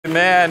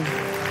Amen.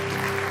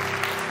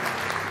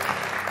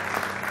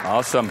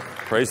 Awesome.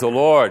 Praise the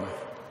Lord.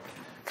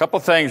 A couple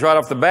things right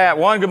off the bat.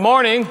 One, good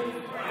morning.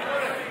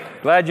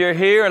 Glad you're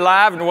here,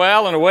 alive and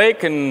well and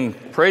awake,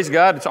 and praise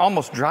God. It's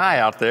almost dry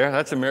out there.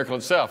 That's a miracle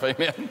itself.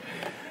 Amen.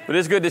 But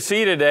it's good to see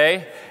you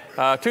today.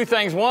 Two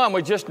things. One,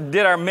 we just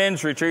did our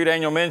men's retreat,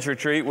 annual men's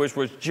retreat, which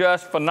was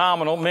just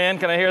phenomenal. Men,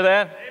 can I hear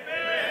that?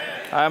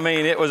 Amen. I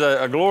mean, it was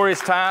a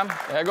glorious time.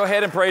 Go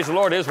ahead and praise the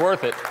Lord. It is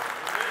worth it.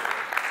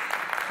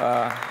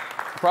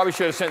 Probably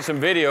should have sent some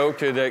video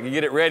to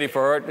get it ready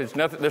for it.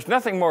 There's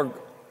nothing more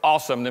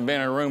awesome than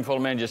being in a room full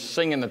of men just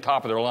singing the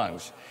top of their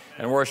lungs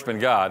and worshiping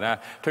God. And I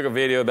took a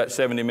video of about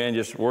 70 men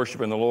just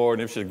worshiping the Lord.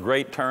 And it was just a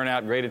great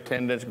turnout, great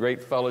attendance,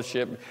 great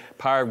fellowship.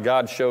 Power of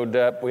God showed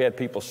up. We had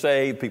people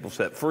saved, people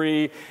set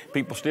free,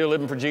 people still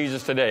living for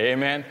Jesus today.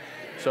 Amen.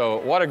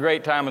 So what a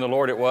great time in the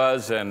Lord it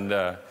was. And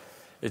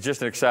it's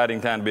just an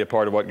exciting time to be a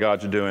part of what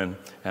God's doing.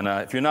 And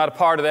if you're not a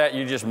part of that,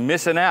 you're just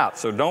missing out.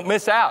 So don't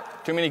miss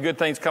out. Too many good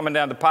things coming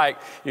down the pike.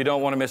 You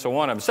don't want to miss a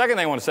one of them. Second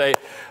thing I want to say,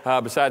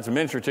 besides the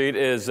men's retreat,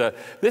 is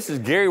this is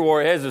Gary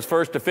Juarez's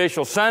first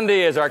official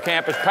Sunday as our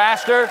campus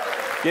pastor.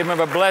 Give him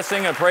a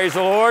blessing and praise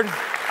the Lord.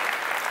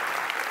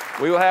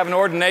 We will have an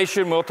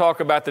ordination. We'll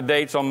talk about the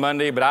dates on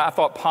Monday, but I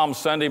thought Palm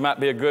Sunday might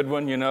be a good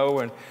one, you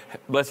know. And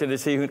blessed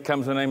is he who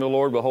comes in the name of the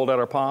Lord. We'll hold out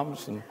our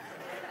palms and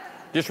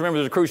just remember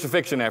there's a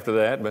crucifixion after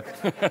that.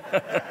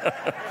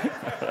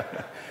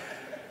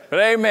 But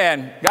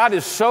amen. God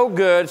is so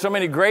good. So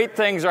many great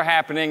things are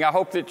happening. I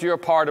hope that you're a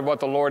part of what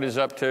the Lord is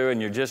up to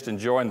and you're just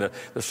enjoying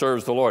the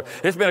service of the Lord.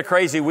 It's been a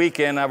crazy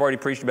weekend. I've already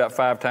preached about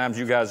 5 times.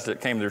 You guys that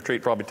came to the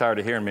retreat probably tired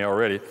of hearing me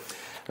already.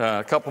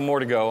 A couple more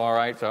to go, all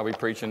right? So I'll be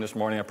preaching this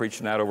morning. I'm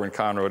preaching out over in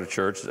Conroe at a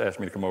church. They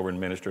asked me to come over and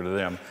minister to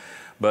them.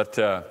 But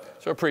so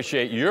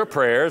appreciate your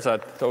prayers. I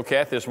told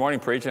Kathy this morning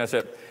preaching, I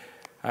said,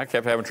 I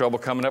kept having trouble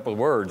coming up with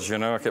words, you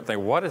know. I kept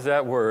thinking, what is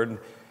that word?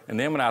 And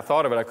then when I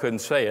thought of it, I couldn't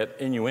say it.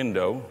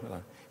 Innuendo.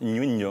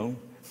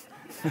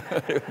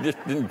 It just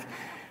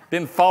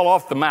didn't fall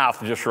off the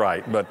mouth just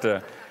right.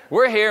 But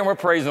we're here and we're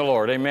praising the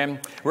Lord. Amen.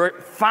 We're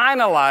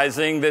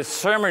finalizing this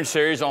sermon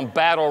series on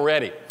Battle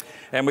Ready.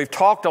 And we've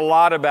talked a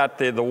lot about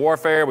the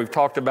warfare. We've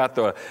talked about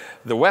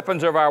the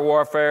weapons of our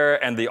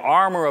warfare and the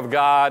armor of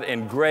God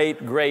in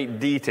great, great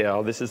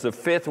detail. This is the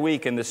 5th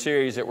week in the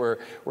series that we're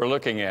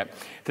looking at.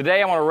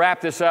 Today I want to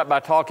wrap this up by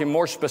talking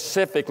more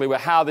specifically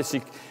about how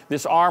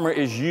this armor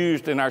is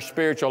used in our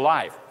spiritual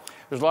life.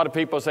 There's a lot of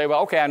people who say,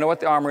 well, okay, I know what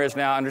the armor is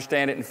now. I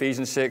understand it in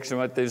Ephesians 6 and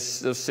what those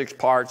 6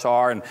 parts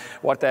are and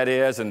what that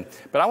is.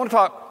 But I want to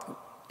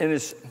talk in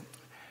this,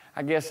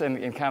 I guess,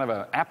 in kind of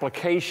an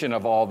application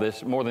of all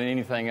this more than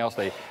anything else.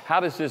 How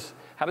does this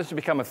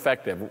become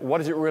effective? What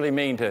does it really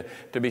mean to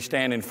be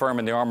standing firm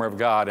in the armor of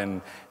God?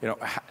 And, you know,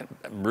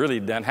 really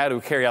then how do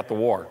we carry out the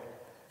war,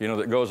 you know,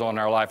 that goes on in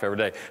our life every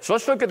day? So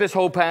let's look at this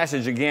whole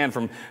passage again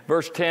from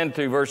verse 10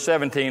 to verse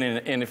 17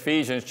 in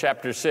Ephesians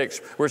chapter 6,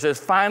 where it says,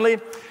 finally,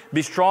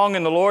 be strong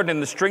in the Lord and in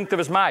the strength of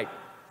his might.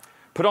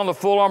 Put on the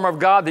full armor of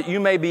God that you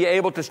may be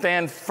able to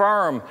stand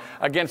firm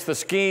against the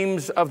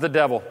schemes of the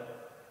devil.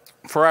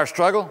 For our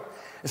struggle,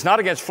 it's not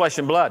against flesh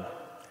and blood,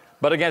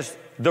 but against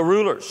the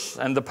rulers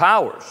and the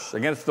powers,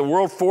 against the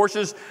world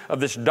forces of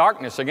this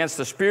darkness, against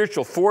the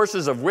spiritual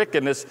forces of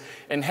wickedness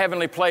in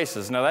heavenly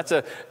places. Now, that's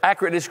an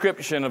accurate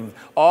description of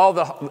all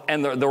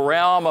the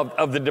realm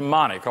of the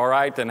demonic, all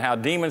right, and how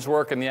demons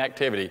work in the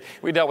activity.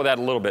 We dealt with that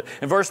a little bit.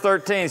 In verse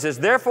 13, it says,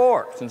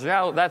 therefore, since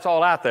that's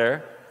all out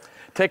there,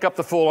 take up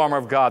the full armor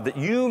of God, that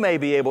you may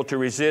be able to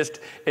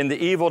resist in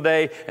the evil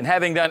day, and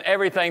having done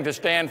everything to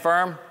stand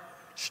firm,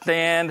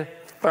 stand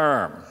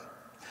firm.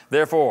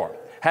 Therefore,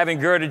 having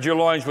girded your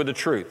loins with the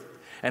truth,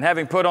 and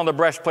having put on the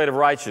breastplate of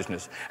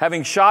righteousness,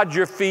 having shod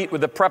your feet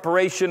with the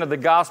preparation of the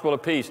gospel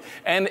of peace,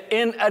 and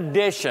in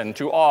addition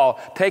to all,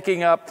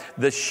 taking up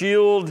the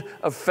shield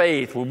of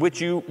faith, with which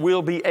you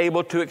will be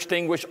able to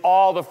extinguish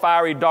all the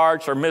fiery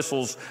darts or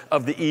missiles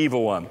of the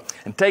evil one.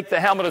 And take the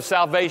helmet of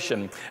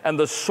salvation and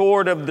the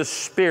sword of the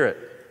Spirit,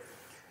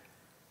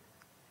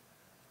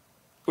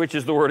 which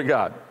is the word of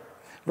God.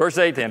 Verse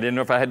 18, I didn't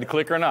know if I had to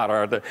click or not.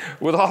 All right.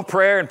 With all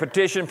prayer and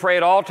petition, pray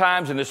at all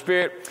times in the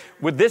Spirit.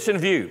 With this in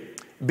view,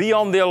 be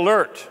on the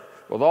alert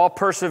with all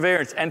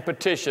perseverance and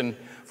petition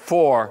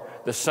for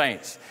the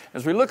saints.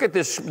 As we look at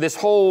this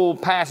whole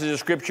passage of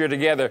Scripture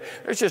together,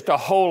 there's just a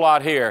whole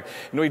lot here.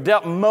 And we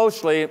dealt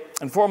mostly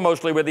and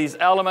foremostly with these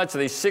elements of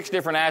these 6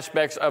 different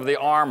aspects of the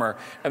armor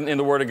in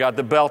the Word of God.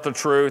 The belt of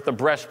truth, the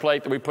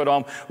breastplate that we put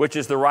on, which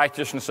is the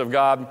righteousness of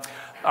God.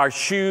 Our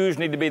shoes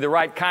need to be the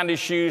right kind of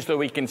shoes so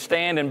we can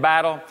stand in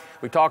battle.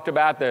 We talked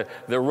about the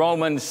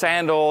Roman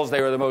sandals.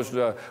 They were the most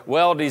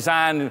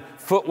well-designed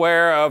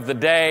footwear of the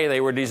day. They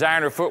were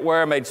designer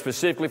footwear made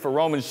specifically for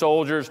Roman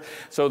soldiers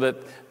so that,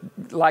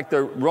 like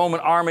the Roman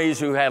armies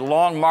who had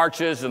long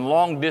marches and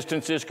long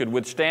distances, could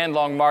withstand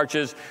long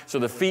marches so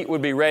the feet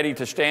would be ready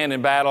to stand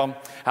in battle.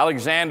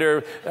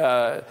 Alexander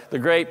the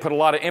Great put a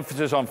lot of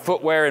emphasis on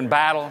footwear in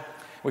battle.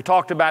 We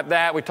talked about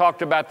that. We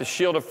talked about the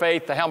shield of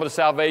faith, the helmet of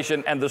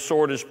salvation, and the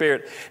sword of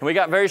spirit. And we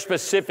got very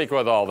specific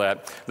with all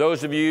that.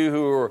 Those of you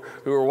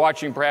who are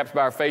watching perhaps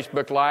by our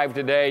Facebook Live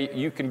today,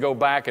 you can go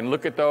back and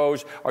look at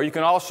those. Or you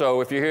can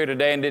also, if you're here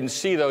today and didn't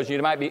see those,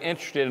 you might be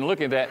interested in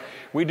looking at that.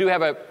 We do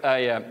have a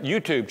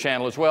YouTube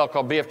channel as well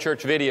called BF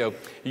Church Video.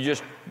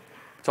 It's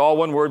all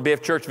one word,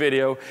 BF Church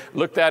Video.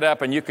 Look that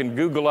up, and you can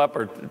Google up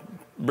or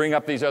bring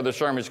up these other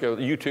sermons, go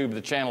YouTube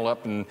the channel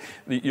up, and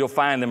you'll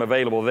find them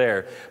available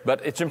there.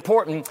 But it's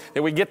important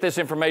that we get this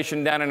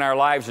information down in our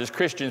lives as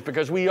Christians,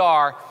 because we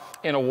are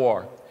in a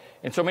war.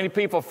 And so many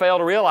people fail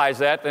to realize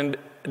that, and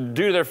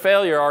due to their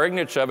failure or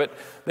ignorance of it,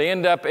 they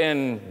end up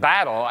in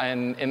battle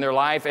and in their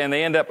life, and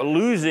they end up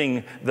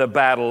losing the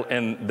battle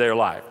in their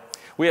life.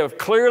 We have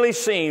clearly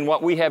seen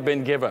what we have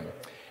been given.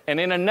 And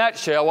in a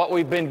nutshell, what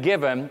we've been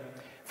given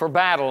for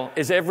battle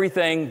is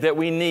everything that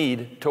we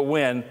need to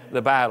win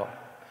the battle.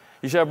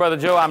 You say, Brother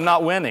Joe, I'm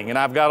not winning, and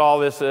I've got all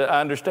this. I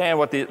understand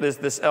what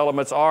this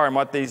elements are and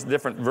what these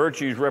different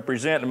virtues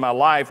represent in my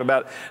life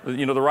about,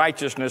 the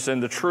righteousness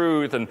and the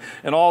truth and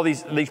all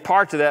these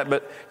parts of that.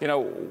 But,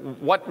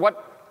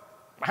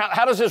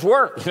 how does this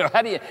work?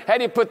 How do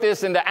you put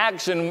this into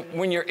action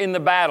when you're in the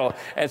battle?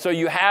 And so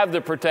you have the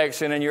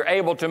protection, and you're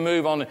able to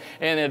move on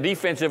in a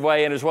defensive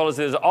way and as well as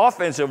an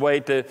offensive way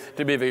to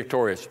be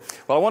victorious.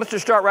 Well, I want us to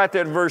start right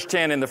there at verse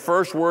 10 in the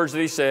first words that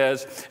he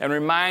says, and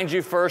remind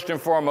you first and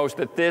foremost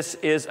that this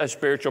is a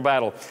spiritual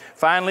battle.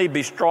 Finally,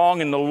 be strong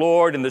in the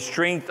Lord and the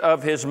strength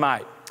of his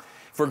might.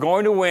 If we're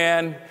going to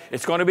win,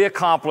 it's going to be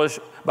accomplished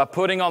by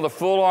putting on the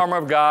full armor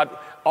of God.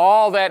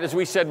 All that, as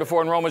we said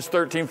before in Romans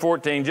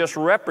 13:14, just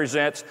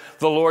represents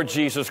the Lord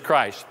Jesus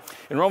Christ.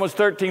 In Romans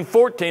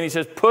 13:14, he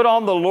says, put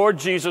on the Lord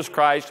Jesus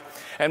Christ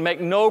and make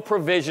no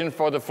provision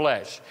for the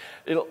flesh.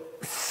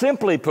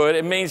 Simply put,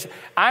 it means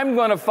I'm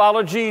going to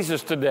follow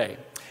Jesus today.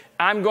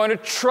 I'm going to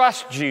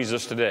trust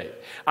Jesus today.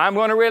 I'm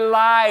going to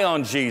rely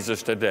on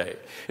Jesus today.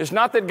 It's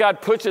not that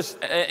God puts us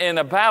in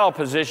a battle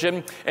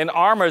position and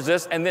armors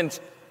us and then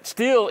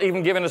still,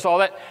 even giving us all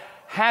that,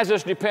 has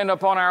us depend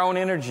upon our own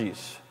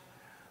energies,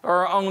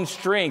 or our own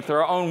strength,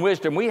 or our own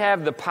wisdom. We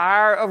have the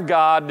power of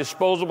God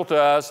disposable to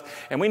us,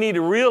 and we need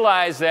to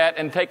realize that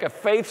and take a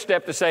faith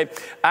step to say,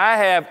 I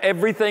have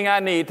everything I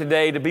need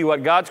today to be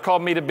what God's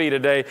called me to be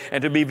today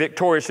and to be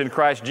victorious in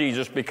Christ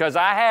Jesus, because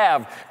I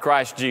have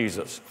Christ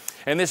Jesus.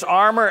 And this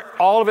armor,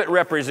 all of it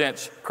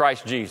represents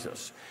Christ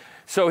Jesus.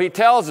 So he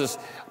tells us,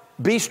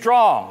 be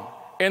strong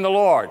in the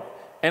Lord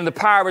and the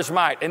power of his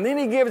might. And then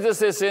he gives us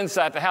this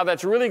insight to how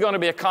that's really going to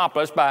be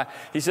accomplished by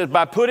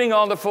putting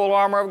on the full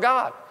armor of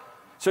God,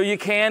 so you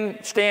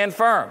can stand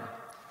firm.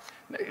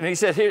 And he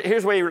said,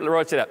 here's where he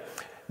wrote it up.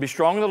 Be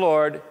strong in the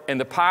Lord and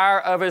the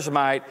power of his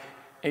might.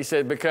 And he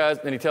said,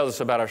 then he tells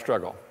us about our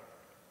struggle.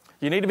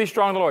 You need to be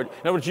strong in the Lord. In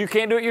other words, you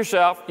can't do it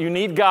yourself. You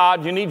need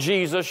God. You need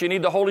Jesus. You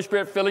need the Holy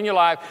Spirit filling your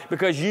life,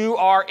 because you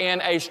are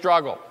in a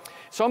struggle.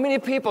 So many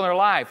people in their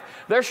life,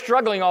 they're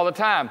struggling all the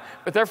time,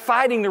 but they're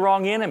fighting the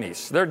wrong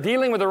enemies. They're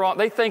dealing with the wrong,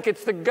 they think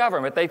it's the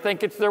government, they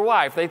think it's their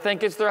wife, they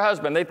think it's their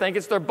husband, they think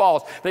it's their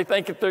boss, they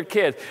think it's their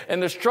kids.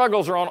 And the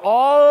struggles are on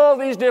all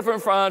these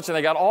different fronts, and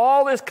they got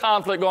all this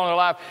conflict going on in their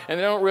life, and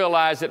they don't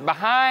realize that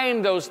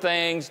behind those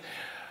things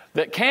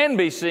that can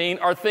be seen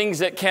are things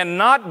that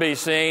cannot be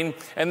seen,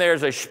 and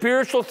there's a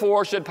spiritual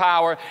force and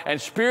power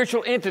and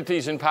spiritual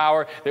entities in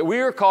power that we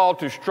are called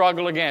to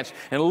struggle against.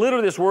 And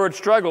literally this word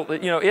struggle,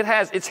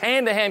 it's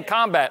hand-to-hand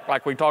combat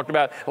like we talked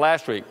about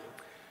last week.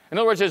 In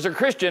other words, as a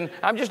Christian,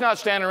 I'm just not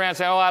standing around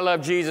saying, I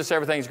love Jesus,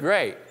 everything's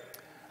great.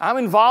 I'm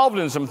involved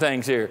in some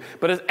things here.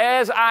 But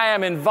as I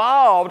am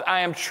involved,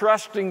 I am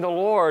trusting the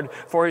Lord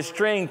for his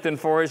strength and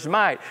for his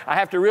might. I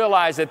have to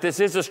realize that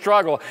this is a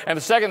struggle. And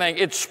the second thing,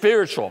 it's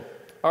spiritual.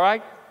 All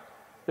right?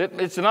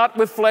 It's not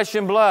with flesh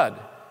and blood.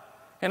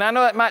 And I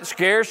know that might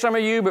scare some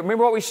of you, but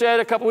remember what we said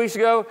a couple weeks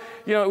ago?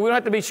 We don't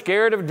have to be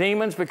scared of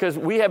demons, because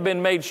we have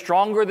been made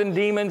stronger than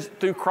demons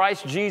through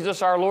Christ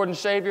Jesus, our Lord and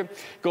Savior.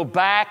 Go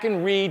back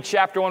and read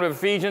chapter 1 of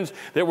Ephesians,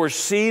 that we're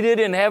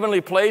seated in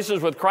heavenly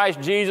places with Christ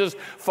Jesus,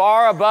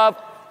 far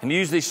above, and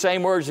use these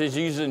same words as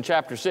he uses in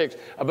chapter 6,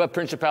 above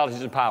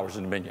principalities and powers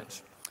and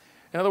dominions.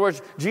 In other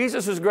words,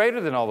 Jesus is greater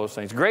than all those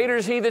things. Greater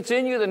is he that's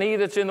in you than he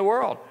that's in the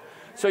world.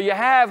 So you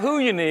have who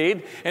you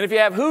need, and if you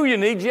have who you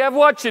need, you have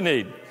what you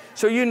need.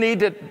 So you need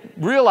to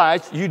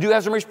realize you do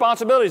have some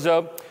responsibilities,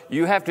 though.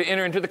 You have to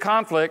enter into the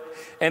conflict,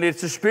 and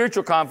it's a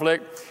spiritual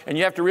conflict, and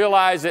you have to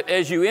realize that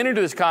as you enter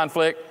into this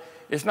conflict,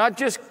 it's not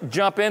just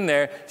jump in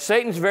there.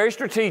 Satan's very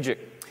strategic,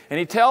 and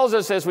he tells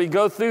us as we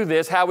go through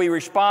this how we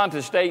respond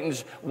to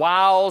Satan's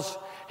wiles,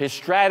 his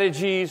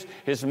strategies,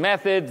 his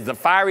methods, the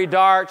fiery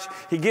darts.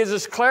 He gives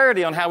us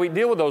clarity on how we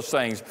deal with those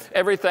things.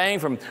 Everything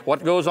from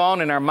what goes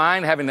on in our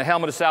mind, having the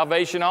helmet of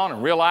salvation on,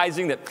 and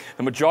realizing that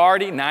the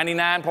majority,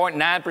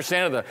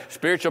 99.9% of the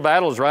spiritual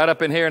battle is right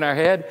up in here in our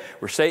head,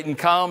 where Satan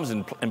comes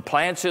and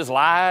plants his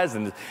lies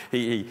and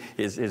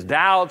his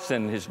doubts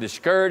and his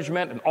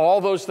discouragement, and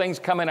all those things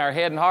come in our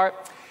head and heart.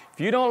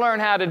 If you don't learn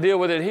how to deal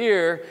with it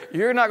here,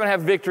 you're not going to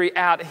have victory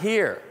out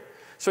here.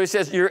 So he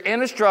says, you're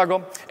in a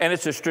struggle, and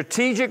it's a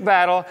strategic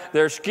battle.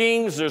 There's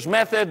schemes, there's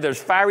method,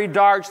 there's fiery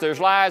darts, there's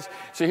lies.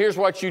 So here's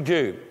what you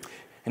do.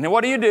 And then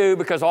what do?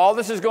 Because all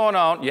this is going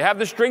on, you have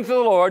the strength of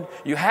the Lord,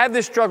 you have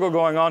this struggle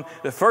going on.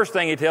 The first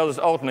thing he tells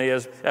us ultimately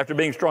is, after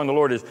being strong in the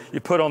Lord, is you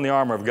put on the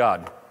armor of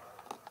God.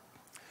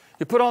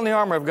 You put on the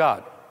armor of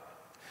God.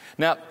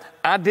 Now,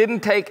 I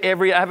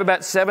have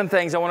about 7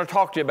 things I want to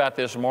talk to you about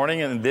this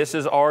morning, and this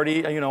is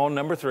already, on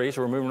number 3,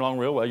 so we're moving along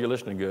real well. You're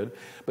listening good.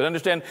 But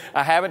understand,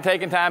 I haven't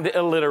taken time to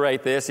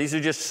alliterate this. These are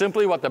just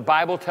simply what the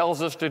Bible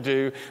tells us to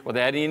do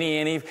without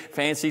any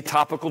fancy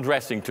topical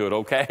dressing to it,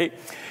 okay?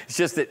 It's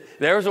just that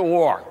there's a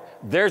war,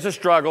 there's a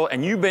struggle,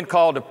 and you've been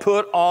called to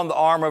put on the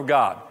armor of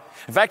God.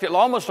 In fact, it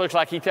almost looks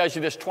like he tells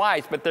you this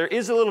twice, but there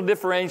is a little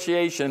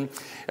differentiation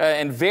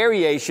and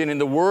variation in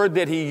the word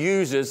that he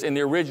uses in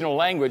the original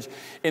language.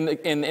 In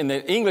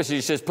the English,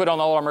 he says, put on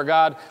the whole armor of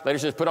God. Later,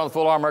 he says, put on the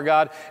full armor of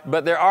God.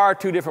 But there are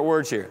 2 different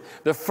words here.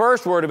 The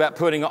first word about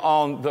putting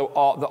on the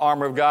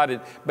armor of God is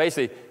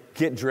basically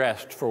get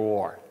dressed for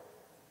war.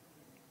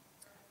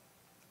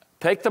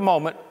 Take the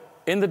moment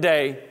in the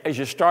day, as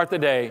you start the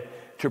day,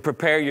 to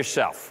prepare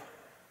yourself.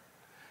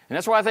 And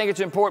that's why I think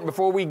it's important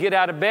before we get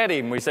out of bed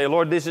even. We say,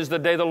 Lord, this is the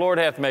day the Lord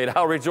hath made.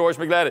 I'll rejoice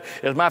and be glad.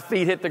 As my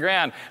feet hit the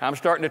ground, I'm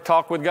starting to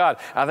talk with God.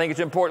 I think it's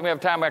important we have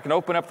time where I can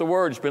open up the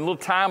Word, spend a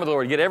little time with the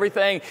Lord, get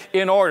everything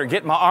in order,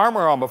 get my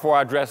armor on before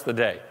I dress the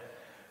day.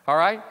 All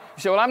right?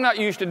 You say, well, I'm not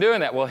used to doing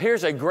that. Well,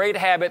 here's a great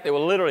habit that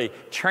will literally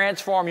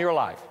transform your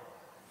life.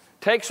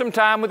 Take some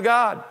time with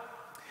God.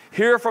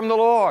 Hear from the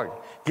Lord.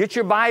 Get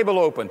your Bible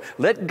open.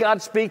 Let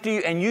God speak to you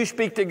and you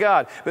speak to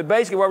God. But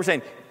basically what we're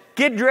saying,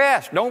 get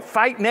dressed. Don't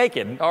fight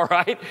naked, all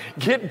right?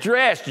 Get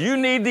dressed. You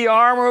need the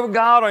armor of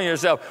God on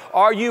yourself,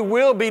 or you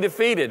will be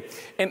defeated.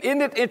 And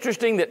isn't it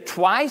interesting that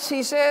twice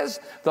he says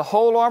the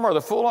whole armor or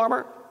the full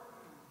armor?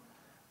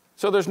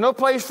 So there's no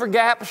place for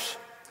gaps.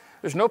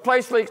 There's no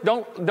place for leaks.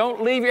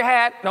 Don't leave your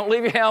hat. Don't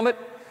leave your helmet.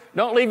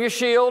 Don't leave your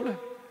shield.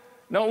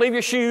 Don't leave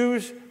your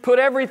shoes. Put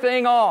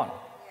everything on.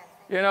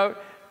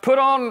 Put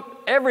on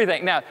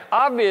everything. Now,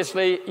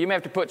 obviously, you may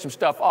have to put some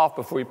stuff off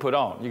before you put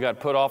on. You got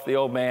to put off the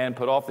old man,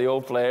 put off the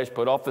old flesh,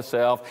 put off the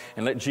self,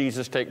 and let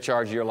Jesus take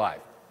charge of your life.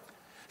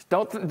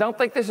 Don't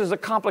think this is a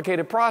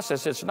complicated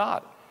process. It's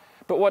not.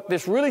 But what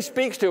this really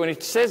speaks to, and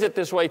he says it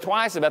this way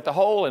twice about the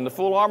whole and the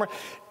full armor,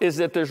 is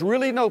that there's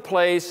really no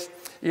place,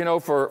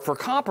 for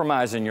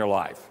compromise in your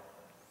life.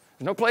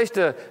 There's no place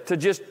to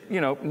just,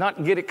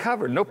 not get it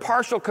covered. No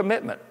partial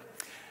commitment.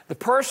 The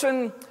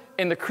person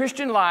in the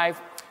Christian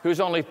life who's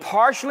only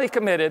partially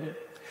committed,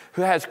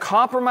 who has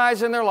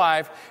compromise in their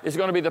life, is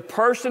going to be the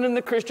person in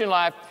the Christian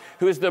life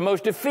who is the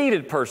most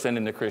defeated person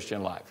in the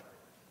Christian life.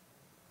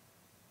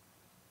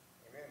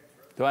 Amen.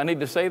 Do I need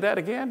to say that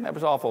again? That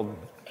was awful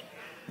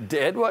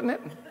dead, wasn't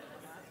it?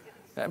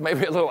 That may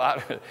be a little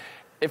out.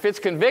 If it's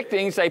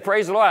convicting, say,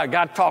 praise the Lord,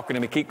 God talking to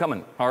me, keep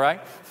coming, all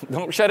right?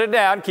 Don't shut it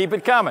down, keep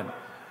it coming.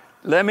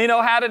 Let me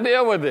know how to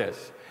deal with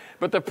this.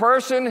 But the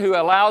person who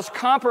allows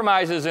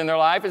compromises in their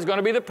life is going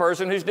to be the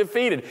person who's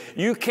defeated.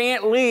 You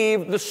can't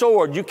leave the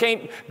sword. You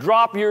can't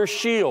drop your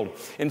shield.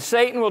 And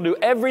Satan will do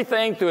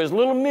everything through his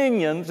little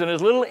minions and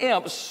his little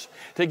imps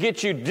to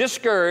get you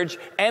discouraged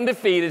and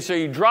defeated. So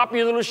you drop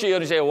your little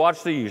shield and say,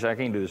 what's the use? I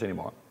can't do this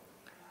anymore.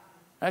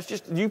 That's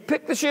just, you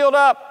pick the shield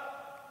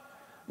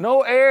up.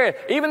 No air.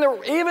 Even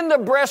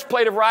the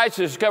breastplate of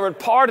righteousness covered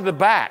part of the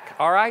back,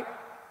 all right?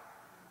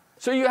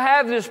 So you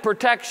have this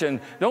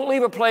protection. Don't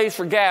leave a place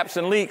for gaps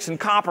and leaks and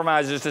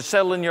compromises to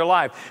settle in your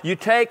life. You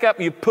take up,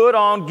 you put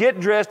on, get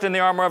dressed in the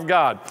armor of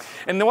God.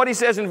 And then what he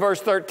says in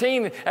verse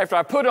 13, after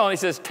I put it on, he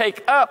says,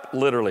 take up,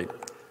 literally.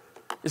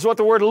 It's what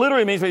the word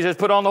literally means when he says,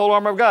 put on the whole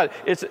armor of God.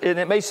 And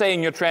it may say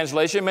in your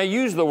translation, it may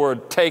use the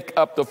word, take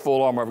up the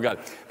full armor of God.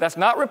 That's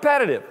not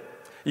repetitive.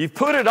 You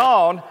put it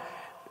on.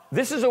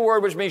 This is a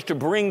word which means to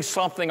bring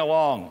something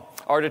along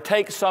or to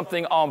take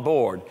something on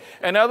board.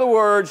 In other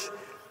words,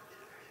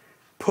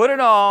 put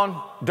it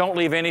on, don't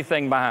leave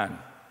anything behind.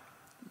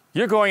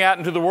 You're going out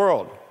into the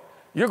world.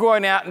 You're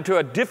going out into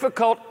a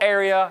difficult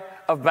area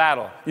of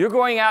battle. You're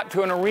going out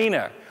to an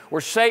arena where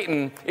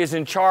Satan is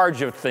in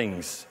charge of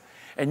things.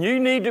 And you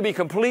need to be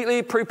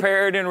completely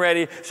prepared and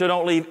ready, so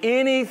don't leave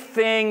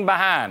anything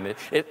behind.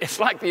 It's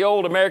like the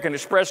old American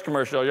Express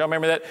commercial. Y'all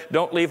remember that?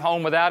 Don't leave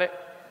home without it?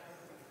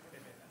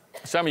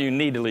 Some of you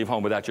need to leave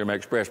home without your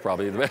American Express,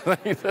 probably.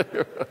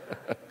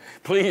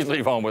 Please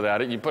leave home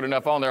without it. You put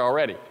enough on there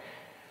already.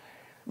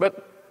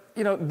 But,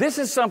 this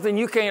is something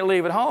you can't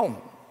leave at home.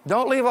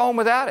 Don't leave home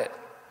without it.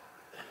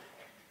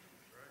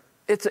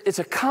 It's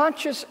a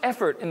conscious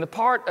effort in the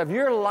part of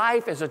your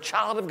life as a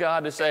child of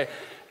God to say,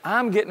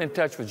 I'm getting in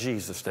touch with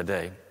Jesus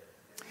today.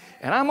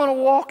 And I'm going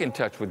to walk in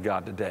touch with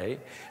God today.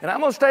 And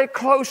I'm going to stay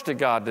close to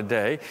God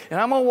today. And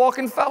I'm going to walk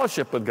in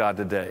fellowship with God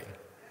today.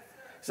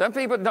 Some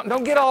people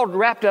don't get all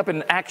wrapped up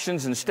in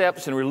actions and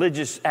steps and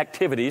religious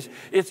activities.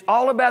 It's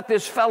all about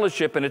this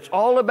fellowship, and it's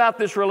all about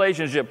this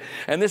relationship.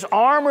 And this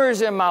armor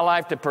is in my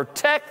life to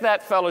protect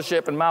that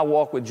fellowship and my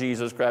walk with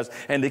Jesus Christ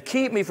and to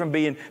keep me from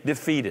being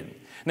defeated.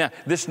 Now,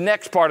 this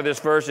next part of this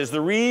verse is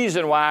the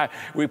reason why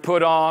we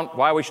put on,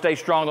 why we stay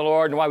strong in the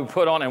Lord, and why we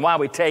put on, and why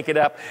we take it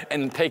up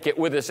and take it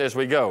with us as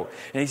we go.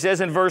 And he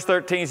says in verse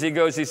 13,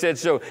 as he said,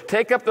 so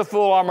take up the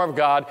full armor of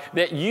God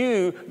that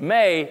you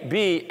may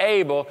be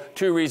able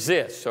to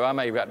resist. So I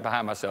may have got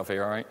behind myself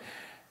here, all right?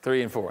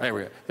 3 and 4. There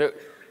we go.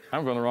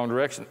 I'm going the wrong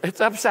direction.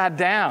 It's upside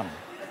down.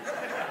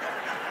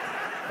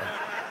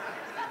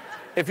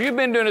 If you've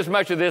been doing as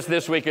much of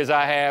this week as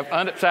I have,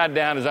 upside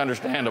down is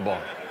understandable.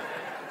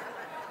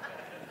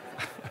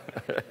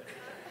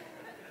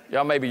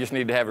 Y'all maybe just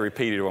need to have it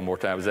repeated one more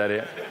time. Is that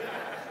it?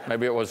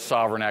 Maybe it was a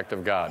sovereign act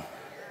of God.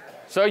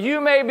 So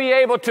you may be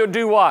able to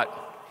do what?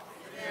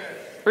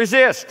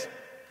 Resist.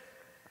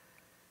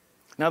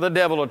 Now the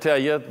devil will tell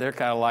you, they're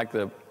kind of like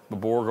the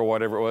Borg or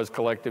whatever it was,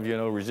 collective,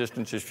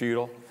 resistance is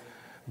futile.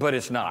 But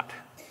it's not.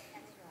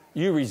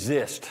 You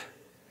resist.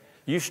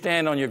 You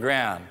stand on your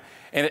ground.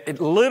 And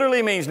it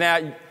literally means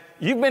now,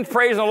 you've been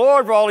praising the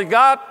Lord for all He's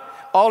got,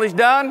 all He's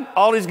done,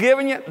 all He's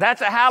given you.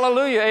 That's a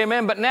hallelujah,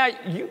 amen. But now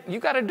you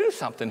got to do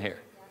something here.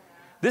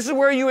 This is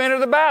where you enter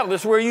the battle.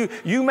 This is where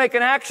you make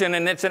an action,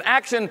 and it's an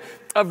action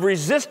of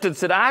resistance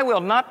that I will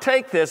not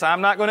take this.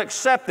 I'm not going to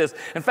accept this.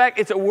 In fact,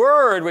 it's a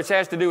word which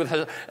has to do with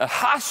a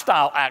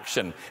hostile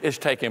action is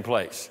taking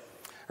place.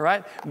 All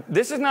right?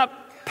 This is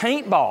not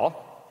paintball.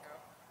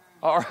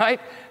 All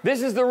right?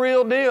 This is the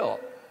real deal.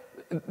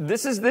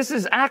 This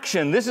is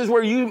action. This is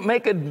where you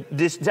make a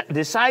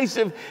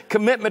decisive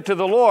commitment to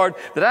the Lord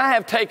that I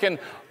have taken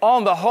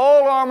on the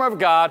whole armor of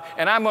God,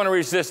 and I'm going to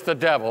resist the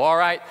devil, all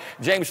right?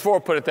 James 4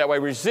 put it that way.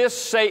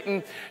 Resist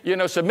Satan,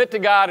 submit to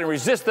God and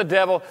resist the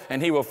devil,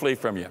 and he will flee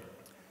from you.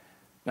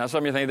 Now,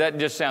 some of you think that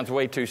just sounds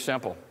way too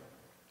simple.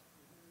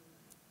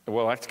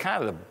 Well, that's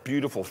kind of the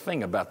beautiful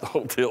thing about the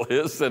whole deal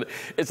is that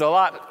it's a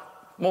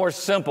lot more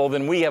simple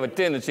than we have a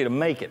tendency to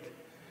make it.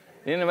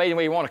 Isn't it amazing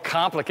when you want to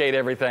complicate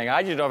everything?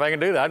 I just don't know if I can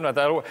do that. I'm not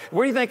that.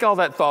 Where do you think all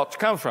that thoughts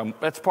come from?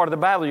 That's part of the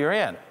battle you're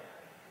in.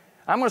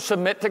 I'm going to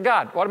submit to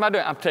God. What am I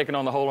doing? I'm taking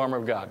on the whole armor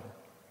of God.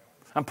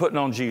 I'm putting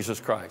on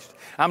Jesus Christ.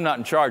 I'm not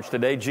in charge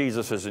today.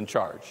 Jesus is in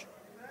charge.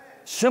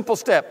 Simple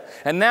step.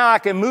 And now I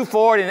can move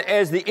forward, and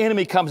as the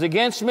enemy comes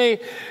against me,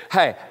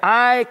 hey,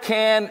 I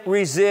can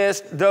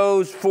resist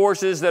those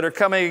forces that are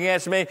coming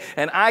against me,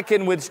 and I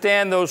can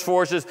withstand those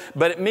forces,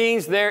 but it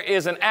means there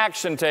is an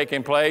action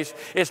taking place.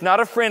 It's not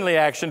a friendly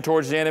action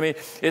towards the enemy.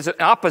 It's an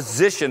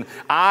opposition.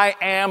 I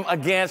am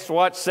against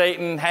what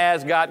Satan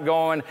has got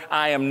going.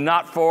 I am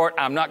not for it.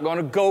 I'm not going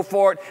to go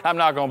for it. I'm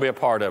not going to be a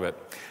part of it.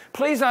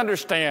 Please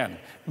understand,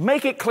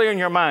 make it clear in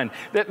your mind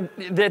that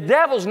the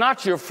devil's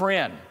not your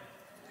friend.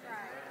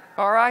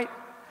 All right?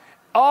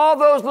 All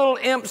those little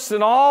imps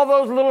and all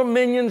those little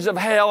minions of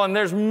hell, and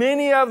there's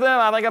many of them.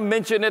 I think I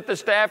mentioned at the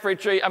staff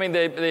retreat,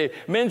 the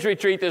men's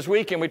retreat this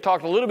weekend, we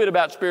talked a little bit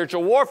about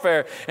spiritual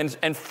warfare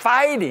and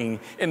fighting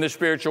in the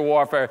spiritual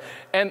warfare.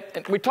 And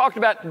we talked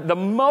about the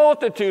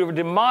multitude of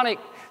demonic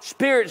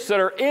spirits that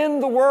are in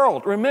the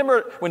world.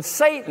 Remember when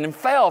Satan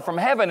fell from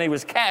heaven, he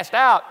was cast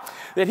out,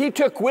 that he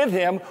took with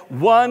him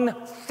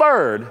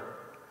 1/3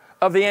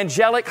 of the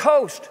angelic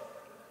host.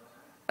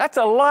 That's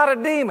a lot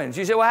of demons.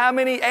 You say, well, how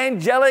many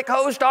angelic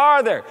hosts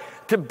are there?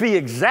 To be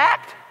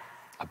exact,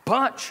 a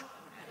bunch.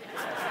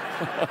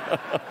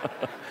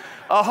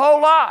 A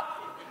whole lot.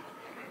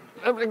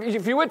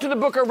 If you went to the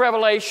book of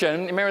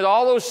Revelation, remember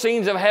all those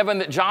scenes of heaven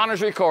that John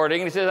is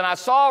recording, and he says, and I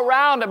saw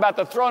around about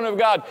the throne of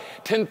God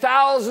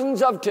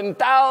 10,000s of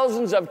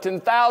 10,000s of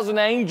 10,000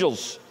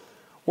 angels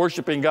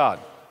worshiping God.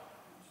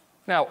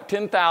 Now,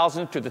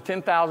 10,000 to the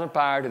 10,000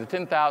 power to the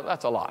 10,000,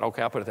 that's a lot.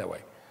 Okay, I'll put it that way.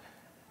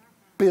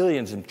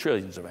 Billions and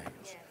trillions of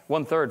angels.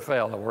 1/3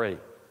 fell already.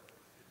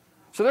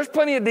 So there's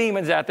plenty of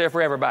demons out there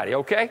for everybody,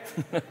 okay?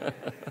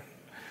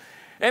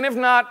 And if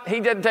not, he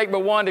doesn't take but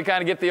one to kind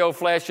of get the old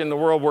flesh and the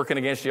world working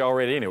against you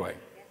already anyway.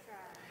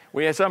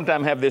 We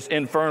sometimes have this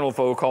infernal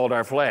foe called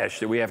our flesh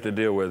that we have to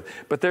deal with.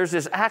 But there's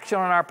this action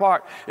on our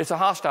part. It's a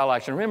hostile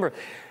action. Remember,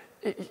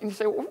 you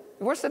say,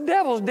 what's the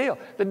devil's deal?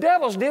 The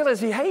devil's deal is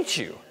he hates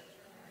you.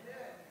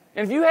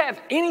 And if you have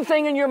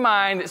anything in your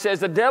mind that says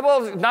the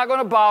devil is not going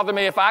to bother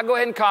me if I go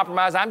ahead and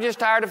compromise, I'm just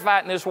tired of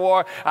fighting this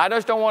war, I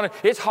just don't want to,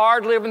 it's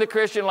hard living the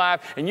Christian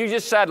life, and you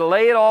just decide to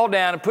lay it all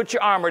down and put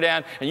your armor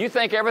down, and you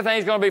think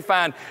everything's going to be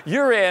fine,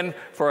 you're in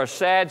for a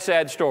sad,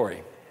 sad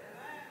story.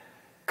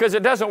 Because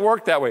it doesn't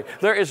work that way.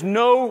 There is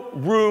no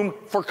room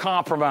for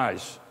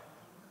compromise.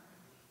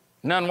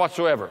 None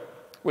whatsoever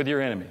with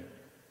your enemy.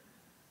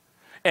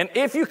 And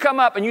if you come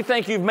up and you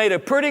think you've made a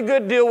pretty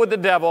good deal with the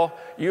devil,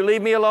 you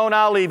leave me alone,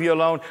 I'll leave you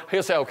alone,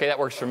 he'll say, okay, that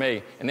works for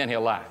me, and then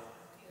he'll lie.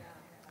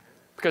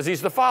 Because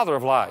he's the father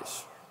of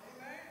lies.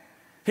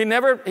 He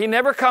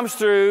never comes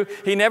through.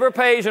 He never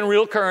pays in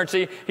real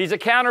currency. He's a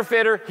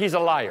counterfeiter. He's a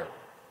liar.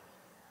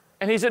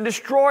 And he's a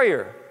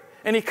destroyer.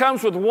 And he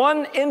comes with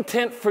one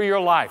intent for your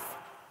life: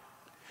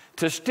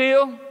 to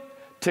steal,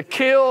 to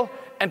kill,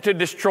 and to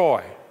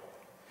destroy.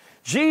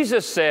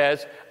 Jesus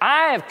says,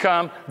 I have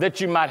come that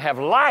you might have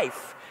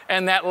life,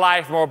 and that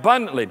life more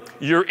abundantly.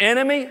 Your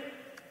enemy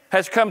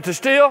has come to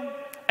steal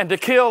and to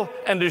kill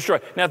and to destroy.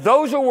 Now,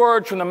 those are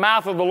words from the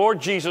mouth of the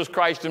Lord Jesus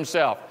Christ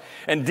himself.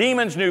 And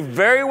demons knew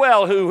very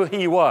well who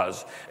he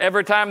was.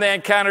 Every time they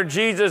encountered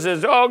Jesus, it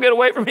says, oh, get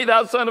away from me,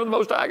 thou son of the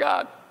Most High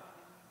God.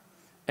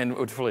 And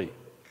would flee.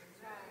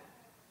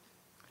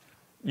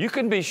 You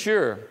can be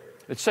sure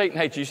that Satan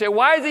hates you. You say,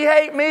 why does he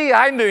hate me?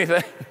 I didn't do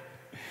anything.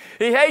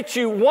 He hates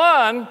you,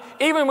 one,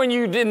 even when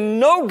you didn't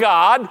know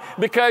God,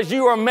 because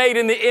you are made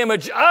in the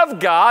image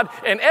of God,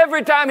 and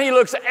every time he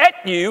looks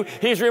at you,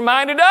 he's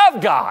reminded of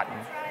God.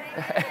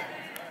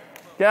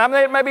 Yeah, I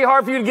mean, it may be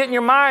hard for you to get in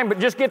your mind, but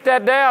just get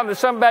that down. There's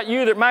something about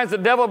you that reminds the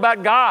devil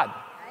about God.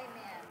 Amen.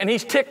 And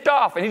he's ticked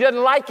off, and he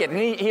doesn't like it, and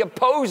he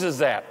opposes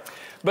that.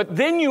 But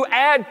then you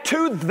add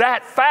to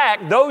that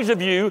fact, those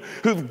of you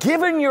who've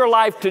given your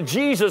life to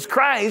Jesus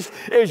Christ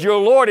as your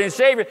Lord and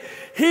Savior,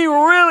 he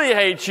really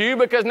hates you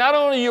because not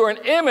only you're an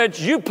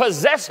image, you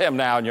possess him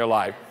now in your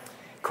life.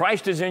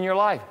 Christ is in your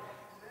life.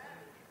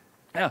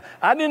 Now,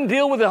 I didn't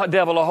deal with the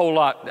devil a whole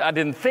lot. I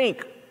didn't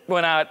think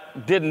when I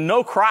didn't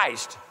know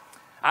Christ.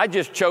 I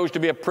just chose to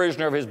be a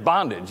prisoner of his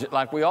bondage,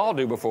 like we all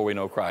do before we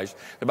know Christ.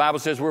 The Bible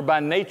says we're by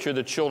nature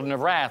the children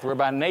of wrath. We're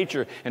by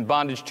nature in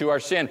bondage to our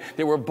sin,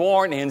 that we're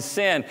born in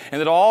sin, and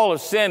that all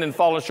have sinned and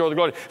fallen short of the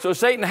glory. So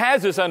Satan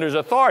has this under his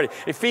authority.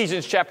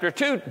 Ephesians chapter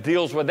 2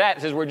 deals with that.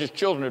 It says we're just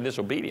children of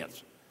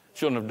disobedience,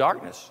 children of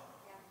darkness.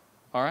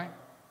 All right?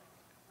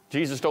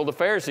 Jesus told the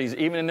Pharisees,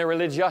 even in their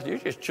religiosity, you're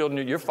just children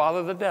of your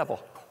father, the devil.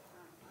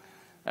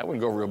 That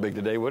wouldn't go real big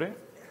today, would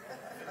it?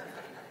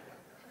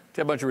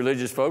 A bunch of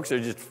religious folks, they're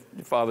just,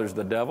 your father's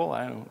the devil.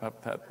 I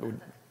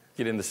would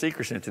get in the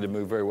seeker sense to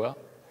move very well.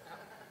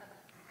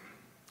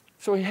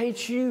 So he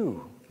hates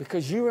you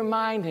because you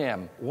remind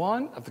him,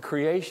 one, of the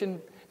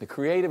creation, the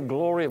creative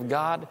glory of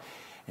God,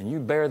 and you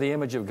bear the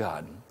image of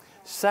God.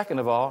 Second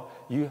of all,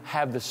 you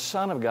have the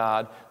Son of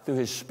God through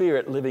his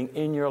Spirit living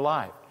in your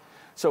life.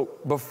 So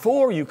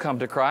before you come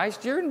to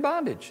Christ, you're in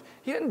bondage.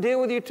 He doesn't deal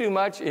with you too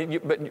much,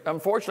 but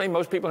unfortunately,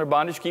 most people in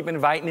bondage keep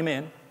inviting him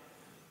in.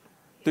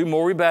 Through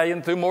more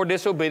rebellion, through more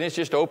disobedience,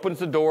 just opens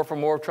the door for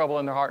more trouble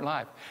in their heart and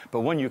life.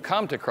 But when you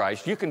come to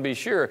Christ, you can be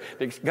sure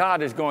that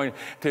God is going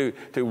to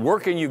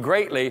work in you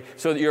greatly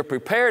so that you're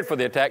prepared for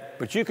the attack,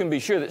 but you can be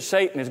sure that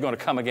Satan is going to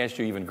come against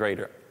you even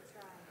greater.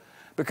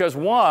 Because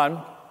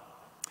one,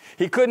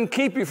 he couldn't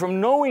keep you from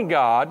knowing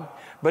God,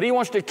 but he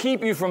wants to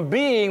keep you from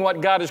being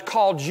what God has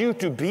called you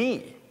to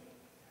be.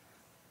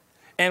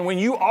 And when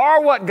you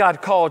are what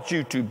God called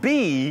you to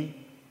be,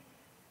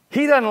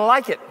 he doesn't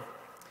like it.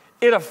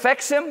 It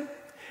affects him.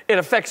 It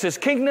affects his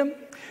kingdom.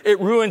 It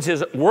ruins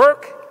his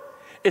work.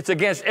 It's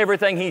against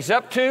everything he's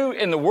up to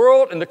in the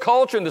world, in the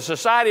culture, in the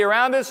society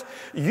around us.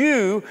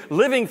 You,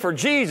 living for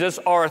Jesus,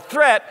 are a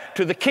threat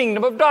to the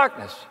kingdom of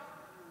darkness.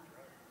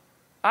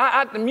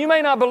 You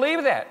may not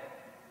believe that.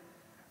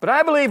 But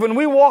I believe when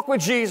we walk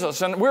with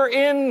Jesus and we're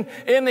in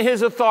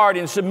his authority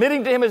and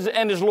submitting to him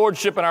and his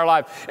lordship in our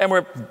life, and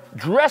we're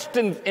dressed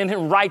in his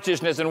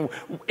righteousness and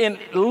in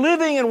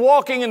living and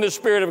walking in the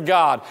Spirit of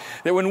God,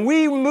 that when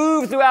we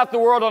move throughout the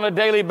world on a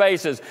daily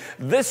basis,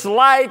 this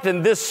light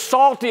and this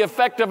salty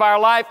effect of our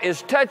life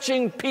is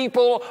touching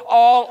people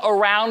all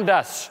around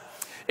us.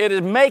 It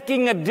is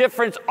making a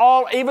difference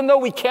even though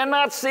we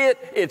cannot see it,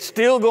 it's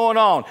still going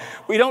on.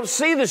 We don't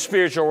see the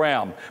spiritual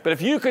realm. But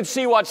if you could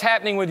see what's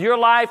happening with your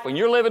life when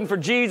you're living for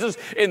Jesus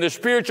in the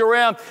spiritual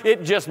realm,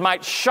 it just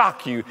might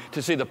shock you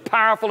to see the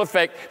powerful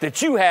effect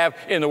that you have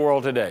in the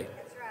world today.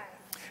 That's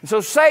right. And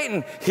so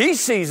Satan, he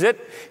sees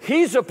it.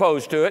 He's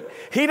opposed to it.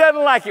 He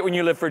doesn't like it when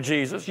you live for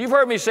Jesus. You've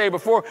heard me say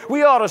before,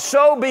 we ought to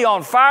so be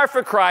on fire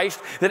for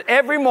Christ that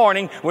every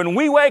morning when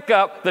we wake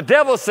up, the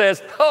devil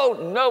says,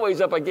 oh, no,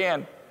 he's up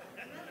again.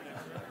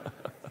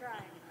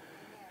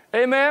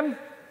 Amen?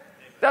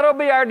 That'll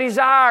be our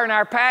desire and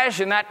our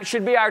passion. That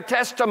should be our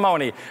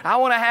testimony. I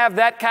want to have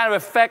that kind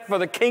of effect for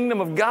the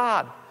kingdom of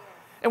God.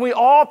 And we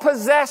all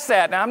possess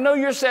that. Now, I know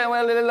you're saying,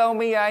 well, little old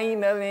me, I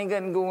ain't nothing, ain't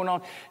nothing going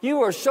on.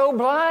 You are so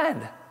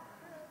blind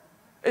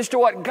as to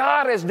what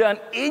God has done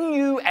in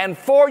you and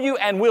for you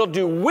and will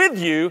do with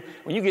you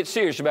when you get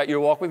serious about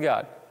your walk with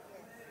God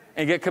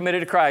and get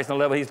committed to Christ on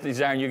the level he's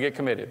desiring you to get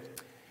committed.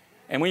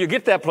 And when you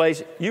get that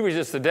place, you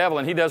resist the devil,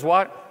 and he does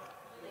what?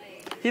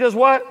 He does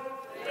what?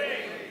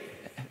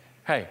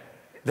 Hey,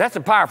 that's a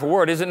powerful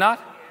word, is it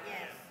not?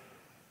 Yes.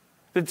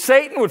 That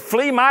Satan would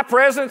flee my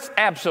presence?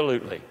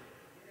 Absolutely.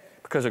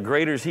 Because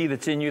greater is he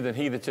that's in you than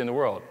he that's in the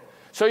world.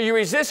 So you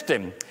resist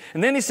him.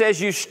 And then he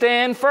says you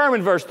stand firm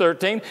in verse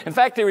 13. In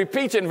fact, he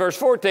repeats it in verse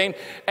 14.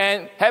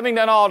 And having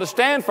done all to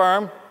stand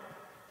firm,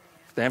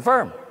 stand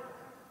firm.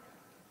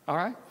 All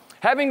right?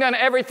 Having done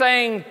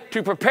everything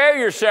to prepare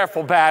yourself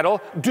for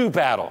battle, do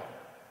battle.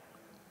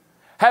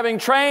 Having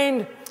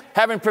trained,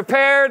 having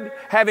prepared,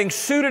 having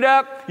suited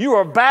up, you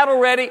are battle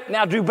ready.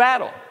 Now do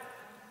battle.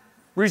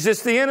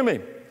 Resist the enemy.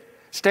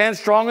 Stand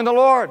strong in the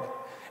Lord.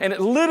 And it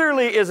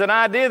literally is an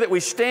idea that we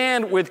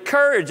stand with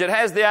courage. It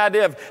has the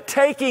idea of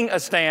taking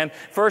a stand.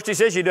 First he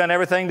says you've done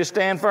everything to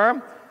stand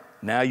firm.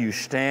 Now you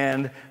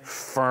stand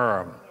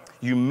firm.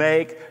 You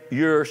make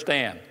your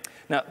stand.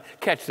 Now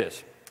catch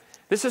this.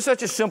 This is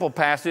such a simple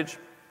passage,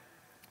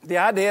 The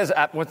idea is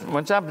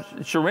once I'm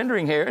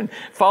surrendering here and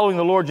following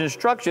the Lord's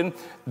instruction,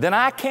 then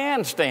I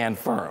can stand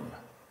firm.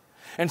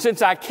 And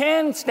since I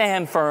can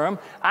stand firm,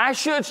 I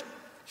should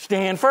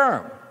stand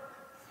firm.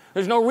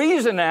 There's no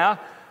reason now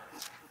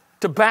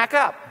to back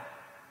up.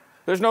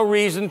 There's no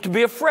reason to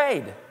be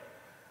afraid.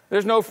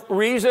 There's no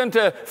reason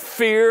to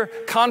fear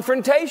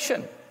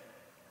confrontation.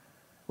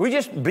 We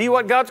just be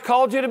what God's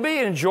called you to be.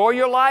 Enjoy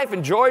your life.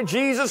 Enjoy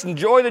Jesus.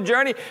 Enjoy the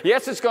journey.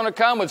 Yes, it's going to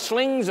come with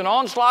slings and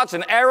onslaughts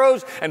and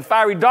arrows and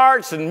fiery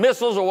darts and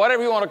missiles or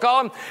whatever you want to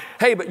call them.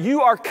 Hey, but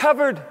you are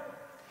covered.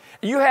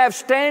 You have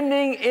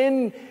standing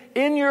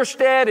in your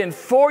stead and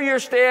for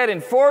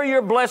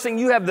your blessing.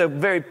 You have the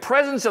very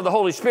presence of the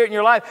Holy Spirit in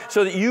your life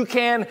so that you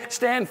can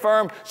stand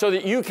firm, so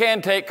that you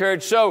can take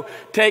courage. So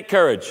take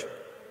courage.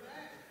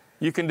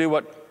 You can do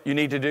what you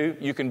need to do.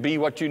 You can be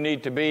what you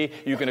need to be.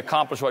 You can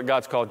accomplish what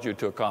God's called you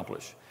to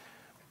accomplish.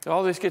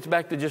 All this gets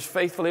back to just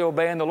faithfully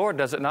obeying the Lord,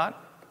 does it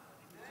not?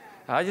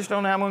 I just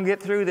don't know how I'm going to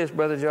get through this,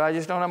 Brother Joe. I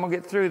just don't know how I'm going to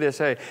get through this.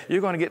 Hey, you're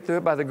going to get through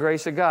it by the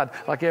grace of God,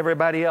 like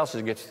everybody else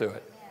gets through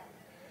it.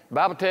 The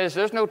Bible tells us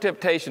there's no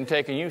temptation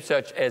taking you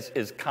such as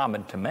is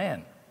common to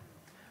man.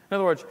 In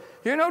other words,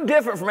 you're no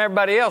different from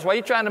everybody else. Why are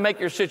you trying to make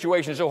your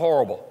situation so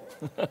horrible?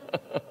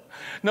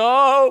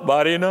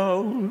 Nobody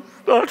knows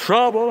the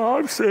trouble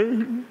I've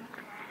seen.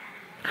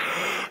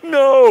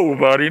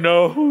 Nobody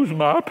knows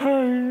my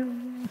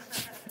pain.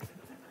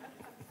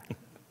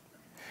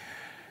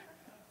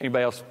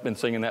 Anybody else been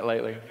singing that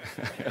lately?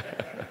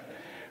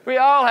 We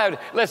all have.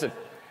 Listen,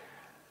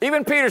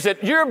 even Peter said,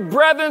 your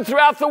brethren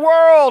throughout the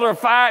world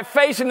are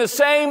facing the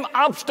same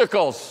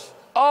obstacles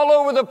all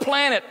over the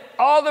planet.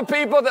 All the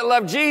people that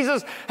love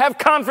Jesus have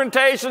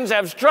confrontations,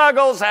 have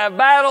struggles, have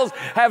battles,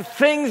 have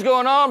things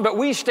going on, but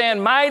we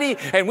stand mighty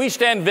and we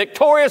stand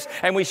victorious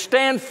and we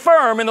stand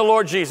firm in the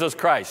Lord Jesus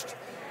Christ.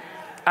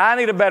 I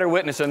need a better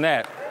witness than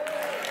that.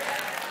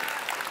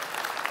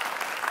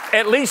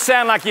 At least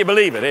sound like you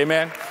believe it,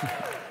 amen?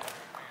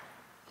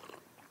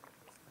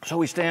 So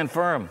we stand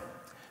firm.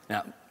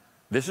 Now,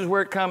 this is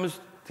where it comes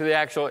to the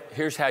actual,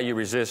 here's how you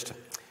resist.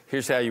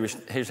 Here's how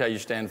you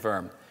stand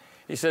firm.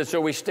 He says,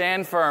 so we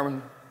stand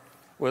firm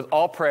with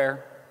all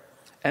prayer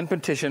and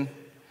petition,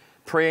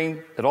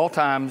 praying at all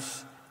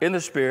times in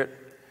the Spirit,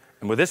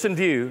 and with this in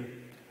view,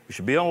 we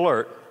should be on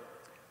alert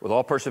with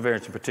all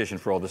perseverance and petition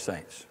for all the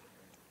saints.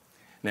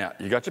 Now,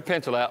 you got your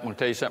pencil out. I'm going to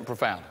tell you something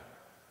profound.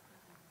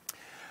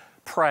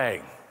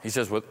 Praying. He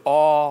says, with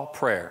all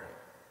prayer.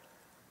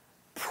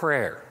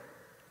 Prayer.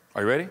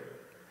 Are you ready?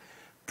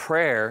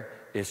 Prayer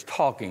is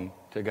talking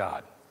to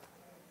God.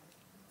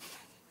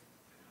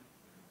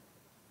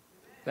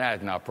 That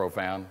is not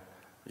profound.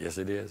 Yes,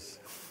 it is.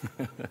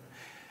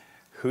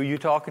 Who you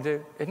talking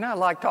to? It's not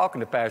like talking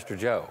to Pastor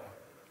Joe.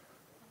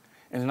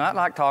 It's not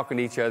like talking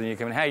to each other and you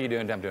come in, how you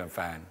doing? I'm doing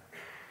fine.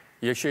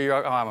 You're sure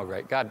you're, oh, I'm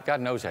great.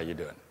 God knows how you're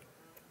doing.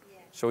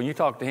 So when you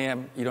talk to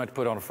him, you don't have to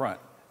put on a front.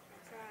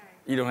 That's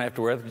right. You don't have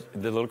to wear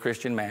the little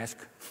Christian mask.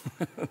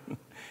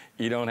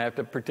 You don't have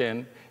to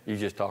pretend. You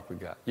just talk with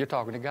God. You're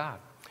talking to God.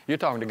 You're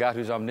talking to God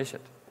who's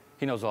omniscient.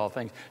 He knows all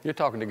things. You're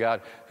talking to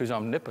God who's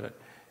omnipotent.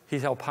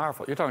 He's all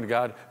powerful. You're talking to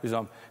God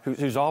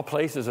who's all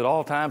places at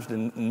all times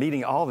and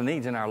meeting all the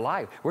needs in our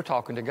life. We're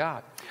talking to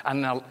God. And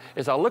now,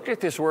 as I looked at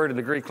this word in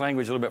the Greek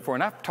language a little bit before,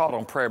 and I've taught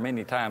on prayer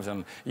many times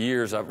in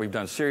years. We've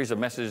done a series of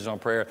messages on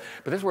prayer.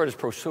 But this word is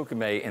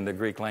proseuchomai in the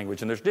Greek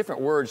language. And there's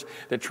different words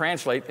that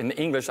translate in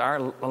English. Our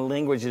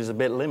language is a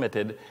bit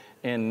limited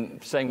in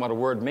saying what a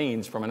word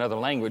means from another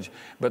language.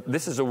 But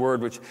this is a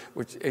word which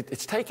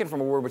it's taken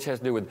from a word which has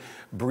to do with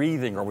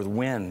breathing or with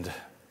wind.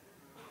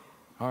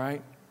 All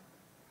right?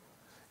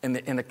 And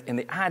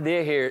the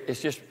idea here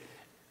is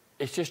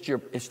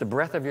it's the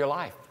breath of your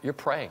life. You're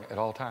praying at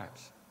all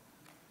times.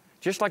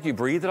 Just like you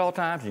breathe at all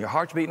times and your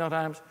heart's beating at all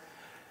times,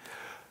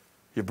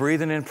 you're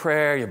breathing in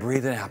prayer, you're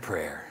breathing out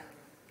prayer.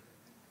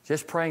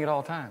 Just praying at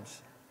all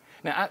times.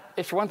 Now,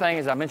 it's one thing,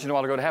 as I mentioned a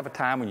while ago, to have a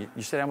time when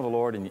you sit down with the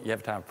Lord and you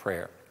have a time of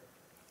prayer.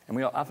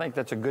 And I think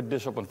that's a good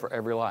discipline for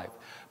every life.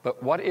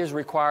 But what is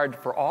required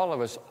for all of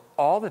us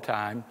all the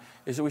time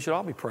is that we should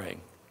all be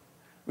praying.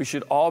 We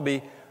should all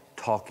be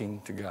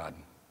talking to God.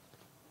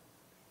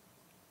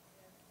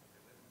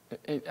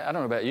 I don't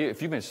know about you.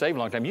 If you've been saved a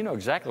long time, you know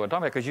exactly what I'm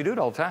talking about because you do it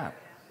all the time.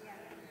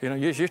 You know,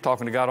 you're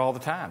talking to God all the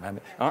time. I mean,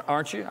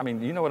 aren't you? I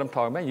mean, you know what I'm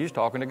talking about. You're just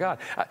talking to God.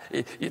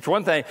 It's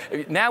one thing.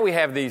 Now we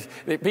have these,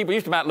 people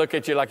used to might look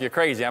at you like you're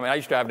crazy. I mean, I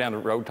used to drive down the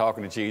road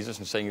talking to Jesus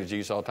and singing to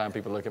Jesus all the time.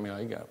 People look at me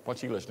like,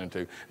 what's he listening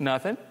to?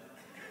 Nothing.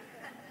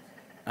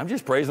 I'm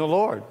just praising the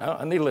Lord.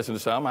 I need to listen to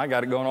something. I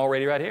got it going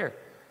already right here.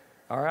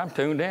 All right, I'm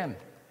tuned in.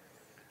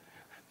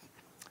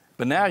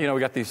 But now, we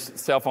got these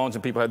cell phones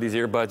and people have these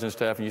earbuds and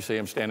stuff, and you see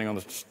them standing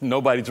on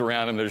nobody's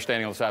around them. They're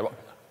standing on the sidewalk.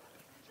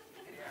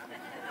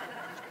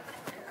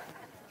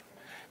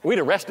 We'd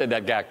arrested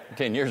that guy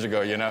 10 years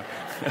ago,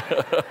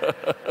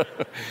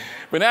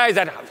 But now he's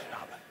at...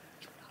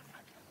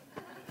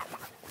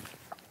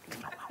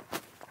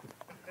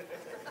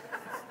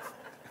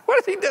 What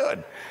is he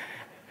doing?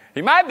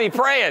 He might be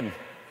praying.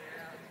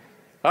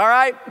 All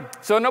right?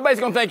 So nobody's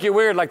going to think you're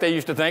weird like they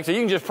used to think, so you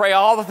can just pray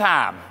all the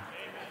time.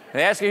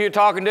 They ask you who you're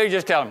talking to, you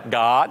just tell them,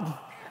 God.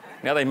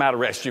 Now, they might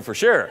arrest you for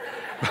sure.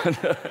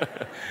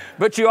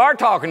 But you are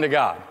talking to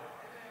God.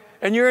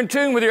 And you're in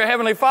tune with your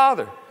Heavenly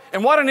Father.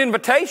 And what an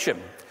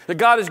invitation that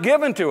God has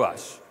given to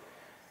us.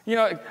 You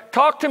know,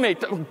 talk to me.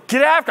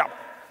 Get after him.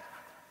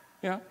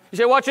 You know, you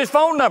say, what's his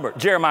phone number?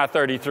 Jeremiah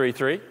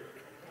 33:3. If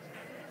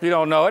you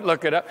don't know it,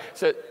 look it up.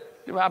 So,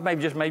 well,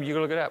 maybe you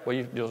can look it up. Well,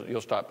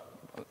 you'll stop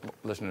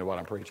listening to what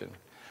I'm preaching.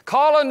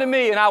 Call unto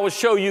me, and I will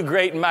show you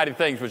great and mighty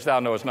things which thou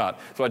knowest not.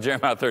 That's what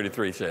Jeremiah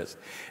 33 says.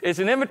 It's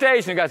an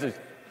invitation. God says,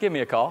 give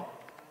me a call.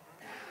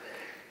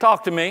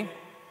 Talk to me.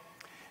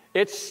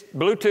 It's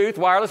Bluetooth,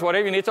 wireless,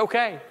 whatever you need. It's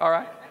okay. All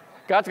right.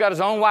 God's got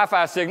his own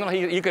Wi-Fi signal.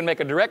 You can make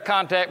a direct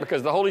contact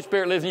because the Holy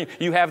Spirit lives in you.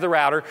 You have the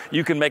router.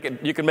 You can make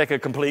a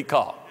complete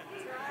call.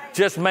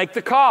 Just make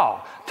the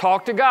call.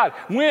 Talk to God.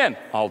 When?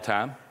 All the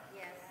time.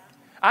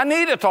 I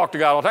need to talk to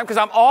God all the time because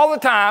I'm all the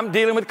time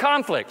dealing with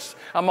conflicts.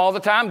 I'm all the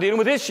time dealing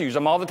with issues.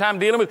 I'm all the time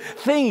dealing with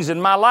things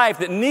in my life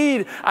that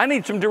I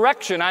need some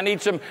direction. I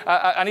need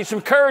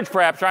some courage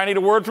perhaps, or I need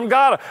a word from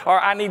God, or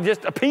I need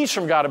just a peace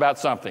from God about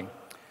something.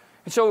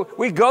 And so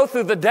we go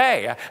through the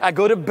day. I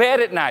go to bed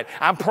at night.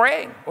 I'm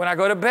praying when I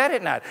go to bed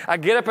at night. I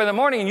get up in the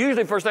morning, and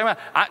usually first thing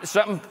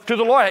something to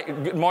the Lord.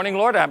 Good morning,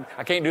 Lord.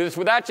 I can't do this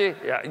without you.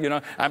 You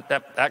know,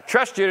 I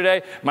trust you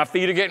today. My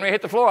feet are getting ready to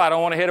hit the floor. I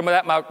don't want to hit them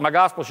without my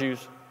gospel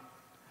shoes.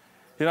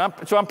 You know,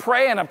 so I'm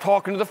praying. I'm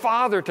talking to the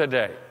Father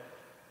today.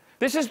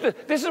 This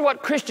is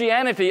what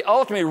Christianity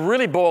ultimately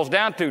really boils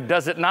down to,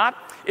 does it not?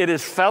 It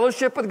is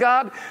fellowship with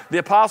God. The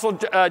Apostle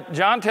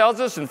John tells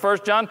us in 1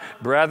 John,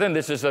 brethren,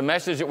 this is a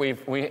message that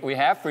we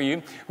have for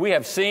you. We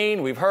have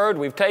seen, we've heard,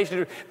 we've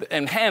tasted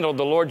and handled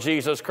the Lord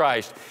Jesus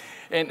Christ.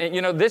 And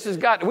you know, this is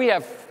God. We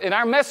have, in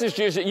our message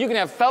to you, that you can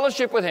have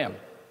fellowship with him.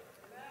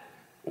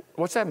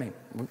 What's that mean?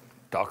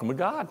 Talking with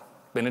God.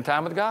 Spending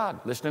time with God,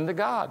 listening to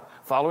God,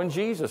 following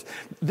Jesus.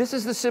 This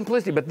is the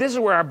simplicity, but this is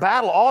where our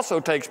battle also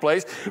takes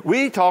place.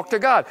 We talk to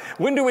God.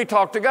 When do we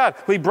talk to God?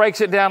 He breaks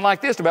it down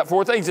like this, about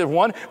 4 things. He says,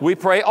 1, we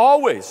pray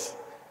always.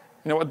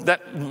 You know what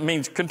that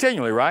means?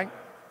 Continually, right?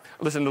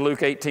 Listen to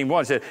Luke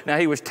 18:1. It said, now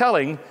he was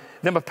telling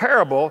them a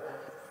parable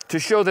to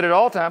show that at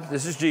all times,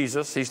 this is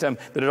Jesus, he's telling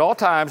them that at all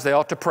times they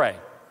ought to pray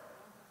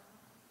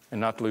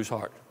and not to lose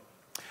heart.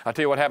 I'll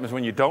tell you what happens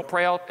when you don't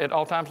pray at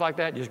all times like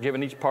that, just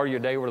giving each part of your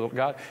day over to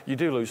God, you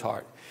do lose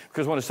heart.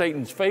 Because one of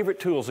Satan's favorite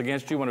tools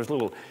against you, one of his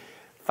little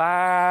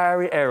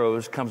fiery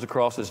arrows comes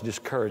across as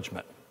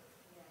discouragement.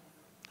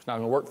 It's not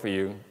going to work for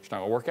you. It's not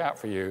going to work out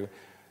for you.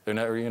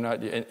 You're not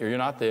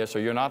this or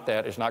you're not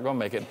that. It's not going to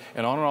make it.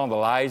 And on the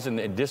lies and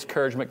the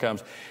discouragement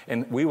comes.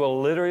 And we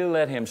will literally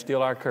let him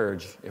steal our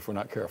courage if we're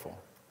not careful.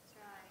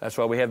 That's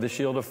why we have the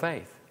shield of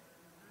faith.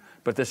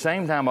 But at the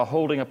same time of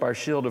holding up our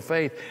shield of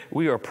faith,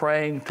 we are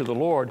praying to the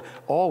Lord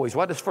always.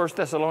 What does 1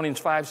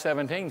 Thessalonians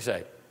 5:17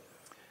 say?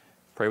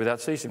 Pray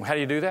without ceasing. How do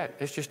you do that?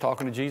 It's just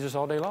talking to Jesus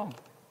all day long.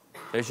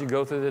 As you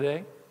go through the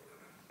day.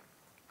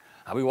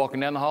 I'll be walking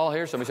down the hall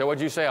here. Somebody say,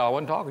 what'd you say? Oh, I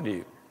wasn't talking to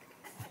you.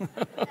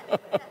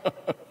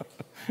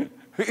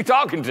 Who are you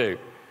talking to?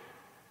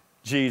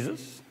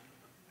 Jesus.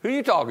 Who are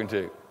you talking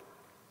to?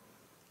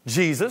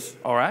 Jesus.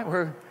 All right.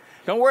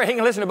 Don't worry. He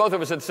can listen to both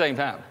of us at the same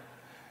time.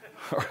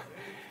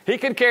 He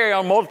can carry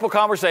on multiple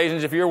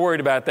conversations if you're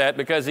worried about that,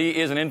 because he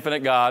is an infinite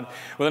God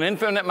with an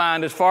infinite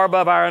mind that's far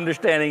above our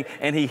understanding,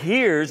 and he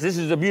hears. This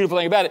is the beautiful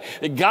thing about it,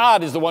 that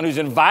God is the one who's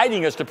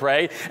inviting us to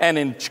pray, and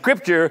in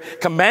Scripture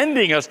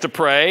commanding us to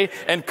pray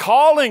and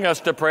calling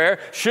us to prayer.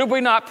 Should we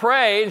not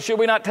pray, and should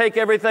we not take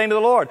everything to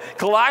the Lord?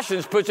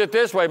 Colossians puts it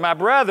this way, my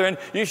brethren,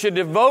 you should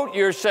devote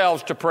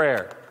yourselves to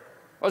prayer.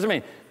 What does it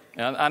mean?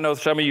 And I know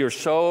some of you are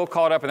so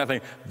caught up in that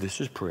thing. This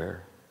is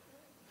prayer.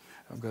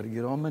 I've got to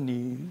get on my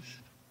knees.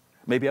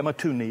 Maybe I'm a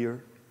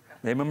two-kneer.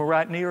 Maybe I'm a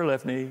right knee or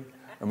left knee.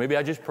 Or maybe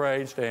I just pray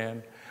and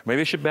stand.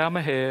 Maybe I should bow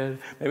my head.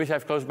 Maybe I should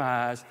have to close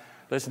my eyes.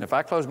 Listen, if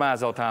I close my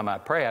eyes all the time,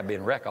 I'd pray, I'd be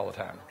in a wreck all the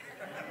time.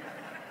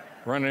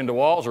 Running into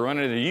walls or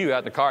running into you out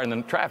in the car in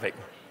the traffic.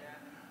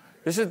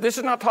 This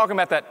is not talking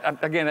about that,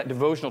 again, that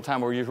devotional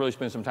time where you really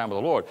spend some time with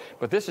the Lord.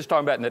 But this is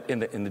talking about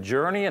in the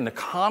journey and the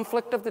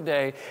conflict of the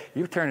day,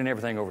 you're turning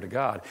everything over to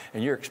God.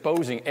 And you're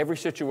exposing every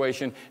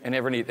situation and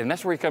every need. And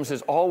that's where he comes,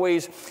 says,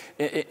 always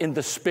in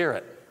the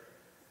Spirit.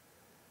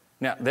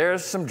 Now,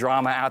 there's some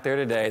drama out there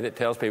today that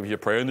tells people you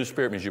pray in the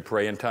Spirit means you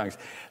pray in tongues.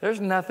 There's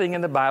nothing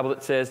in the Bible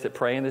that says that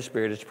praying in the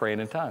Spirit is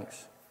praying in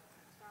tongues.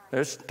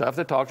 There's stuff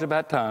that talks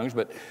about tongues,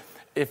 but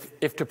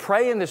if to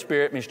pray in the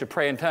Spirit means to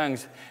pray in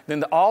tongues,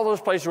 then all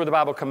those places where the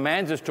Bible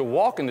commands us to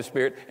walk in the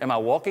Spirit, am I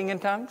walking in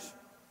tongues?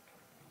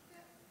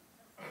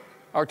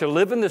 Or to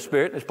live in the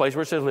Spirit, this place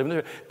where it says live in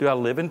the Spirit, do I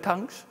live in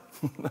tongues?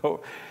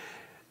 No.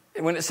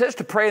 When it says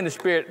to pray in the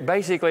Spirit,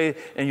 basically,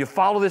 and you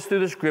follow this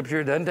through the Scripture,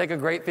 it doesn't take a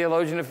great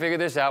theologian to figure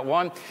this out.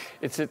 One,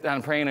 it's that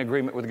I'm praying in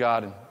agreement with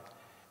God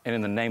and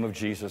in the name of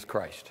Jesus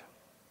Christ.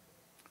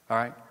 All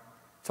right?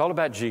 It's all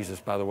about Jesus,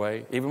 by the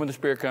way. Even when the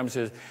Spirit comes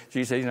and says,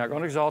 Jesus says he's not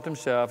going to exalt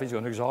himself, he's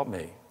going to exalt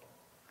me.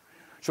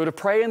 So to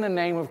pray in the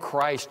name of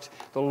Christ,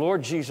 the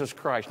Lord Jesus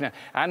Christ. Now,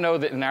 I know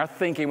that in our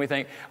thinking we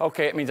think,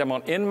 okay, it means I'm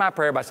going to end my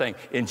prayer by saying,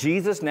 in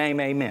Jesus' name,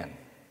 amen.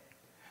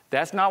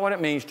 That's not what it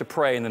means to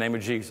pray in the name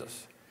of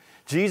Jesus.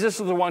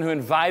 Jesus is the one who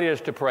invited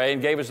us to pray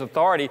and gave us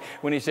authority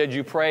when he said,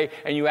 you pray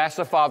and you ask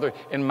the Father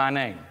in my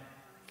name.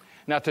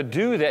 Now, to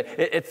do that,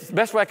 it's the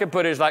best way I can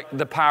put it is like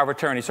the power of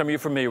attorney. Some of you are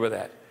familiar with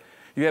that.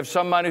 You have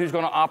somebody who's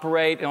going to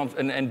operate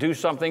and do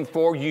something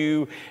for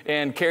you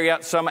and carry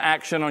out some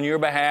action on your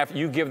behalf.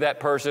 You give that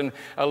person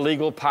a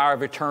legal power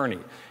of attorney.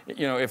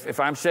 You know, if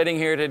I'm sitting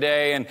here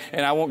today and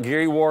I want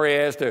Gary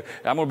Juarez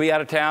I'm going to be out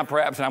of town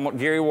perhaps, and I want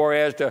Gary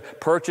Juarez to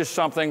purchase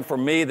something for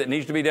me that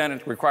needs to be done,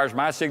 it requires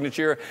my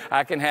signature,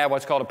 I can have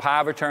what's called a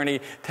power of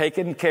attorney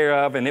taken care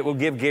of, and it will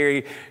give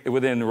Gary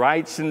within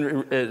rights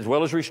and as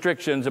well as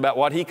restrictions about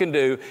what he can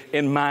do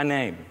in my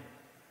name.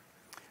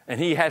 And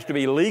he has to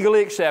be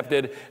legally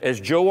accepted as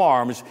Joe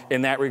Arms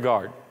in that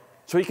regard.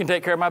 So he can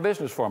take care of my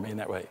business for me in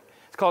that way.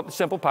 It's called the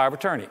simple power of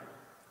attorney.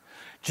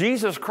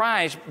 Jesus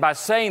Christ, by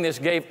saying this,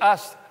 gave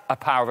us a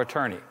power of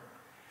attorney.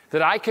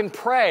 That I can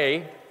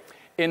pray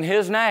in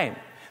his name.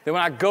 That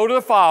when I go to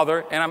the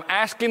Father and I'm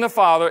asking the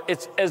Father,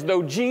 it's as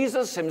though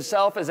Jesus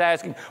himself is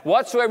asking,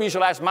 whatsoever you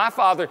shall ask my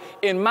Father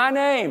in my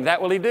name,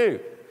 that will he do.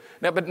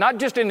 Now, but not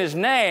just in his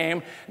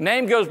name.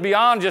 Name goes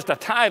beyond just a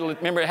title.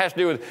 Remember, it has to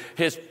do with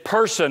his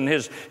person,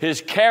 his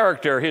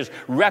character, his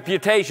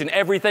reputation.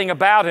 Everything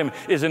about him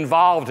is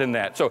involved in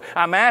that. So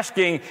I'm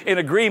asking in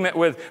agreement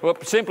with, well,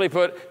 simply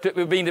put,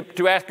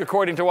 to ask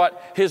according to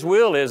what his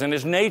will is and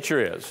his nature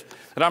is.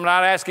 That I'm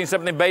not asking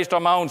something based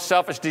on my own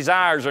selfish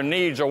desires or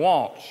needs or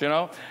wants, you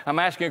know. I'm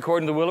asking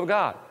according to the will of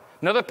God.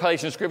 Another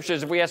place in Scripture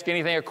says if we ask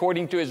anything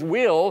according to his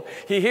will,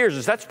 he hears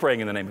us. That's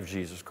praying in the name of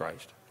Jesus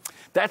Christ.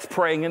 That's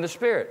praying in the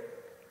Spirit.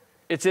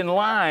 It's in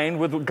line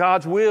with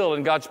God's will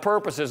and God's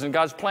purposes and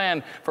God's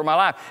plan for my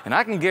life. And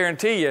I can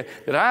guarantee you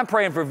that I'm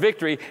praying for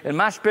victory in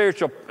my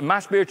spiritual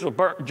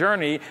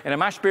journey and in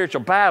my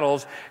spiritual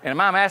battles, and if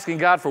I'm asking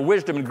God for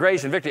wisdom and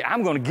grace and victory,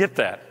 I'm going to get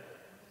that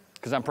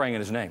because I'm praying in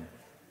his name.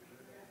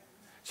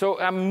 So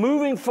I'm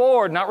moving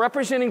forward, not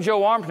representing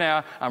Joe Arms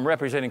now. I'm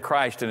representing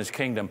Christ and his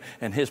kingdom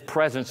and his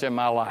presence in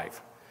my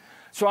life.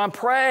 So I'm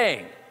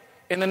praying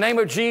in the name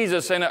of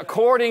Jesus and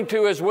according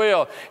to his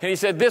will. And he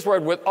said this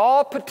word, with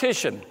all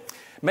petition.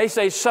 May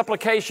say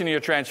supplication in your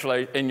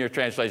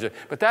translation,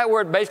 but that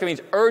word basically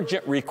means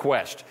urgent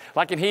request.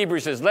 Like in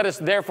Hebrews it says, let us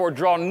therefore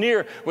draw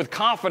near with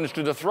confidence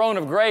to the throne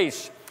of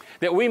grace,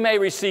 that we may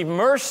receive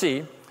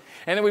mercy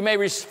and that we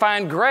may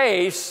find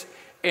grace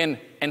and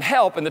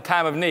help in the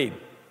time of need.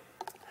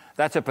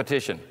 That's a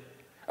petition,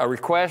 a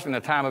request in the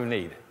time of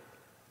need.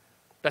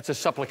 That's a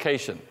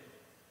supplication.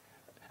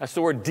 That's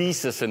the word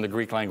desis in the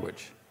Greek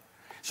language.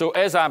 So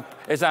as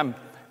I'm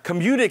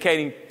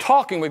communicating,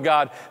 talking with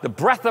God, the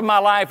breath of my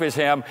life is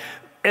him.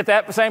 At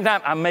that same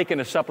time, I'm making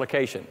a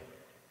supplication.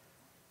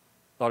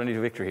 Lord, I need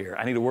a victory here.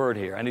 I need a word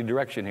here. I need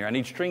direction here. I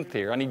need strength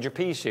here. I need your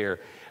peace here.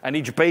 I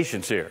need your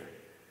patience here.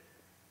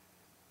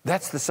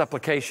 That's the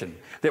supplication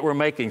that we're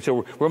making.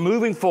 So we're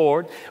moving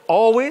forward.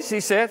 Always,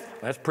 he said,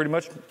 that's pretty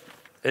much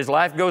as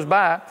life goes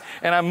by.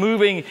 And I'm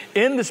moving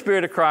in the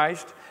Spirit of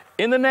Christ,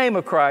 in the name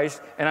of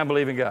Christ, and I'm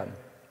believing God.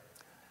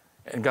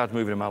 And God's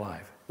moving in my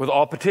life. With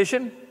all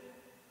petition,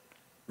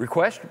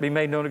 request be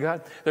made known to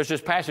God. There's this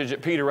passage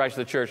that Peter writes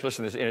to the church.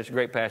 Listen to this, and it's a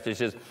great passage. It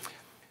says,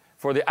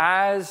 for the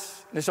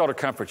eyes, this ought to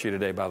comfort you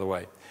today, by the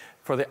way.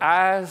 For the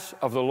eyes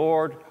of the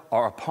Lord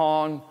are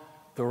upon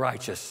the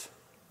righteous.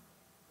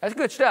 That's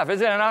good stuff,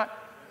 isn't it not?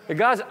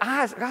 God's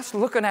eyes, God's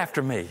looking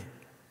after me.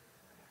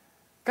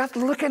 God's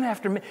looking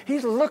after me.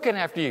 He's looking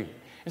after you.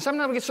 And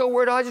sometimes we get so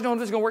worried, I just don't know if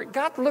this is going to work.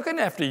 God's looking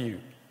after you.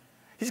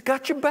 He's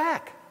got your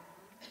back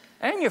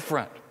and your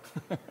front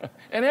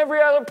and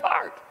every other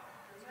part.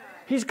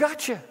 He's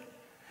got you.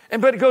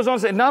 But it goes on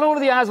to say, not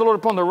only the eyes of the Lord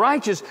upon the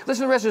righteous, listen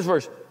to the rest of this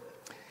verse,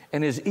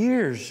 and his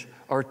ears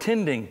are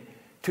tending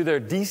to their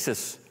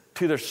desis,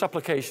 to their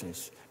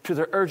supplications, to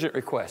their urgent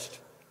request.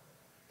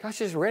 God's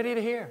just ready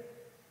to hear.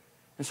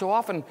 And so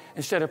often,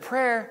 instead of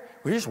prayer,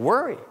 we just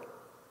worry.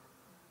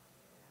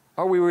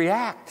 Or we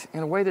react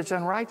in a way that's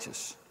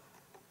unrighteous.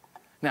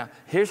 Now,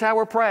 here's how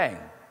we're praying.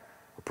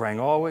 We're praying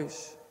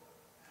always.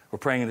 We're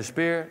praying in the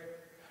Spirit.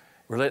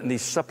 We're letting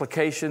these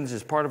supplications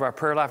as part of our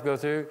prayer life go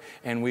through,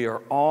 and we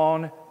are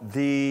on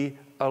the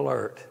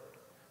alert.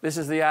 This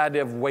is the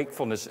idea of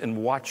wakefulness and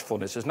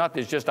watchfulness. It's not that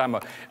it's just I'm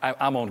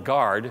on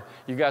guard.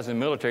 You guys in the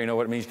military know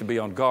what it means to be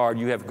on guard.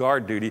 You have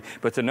guard duty,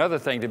 but it's another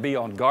thing to be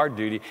on guard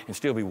duty and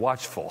still be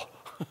watchful.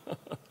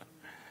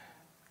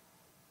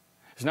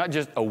 It's not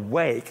just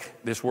awake.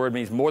 This word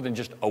means more than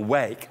just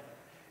awake.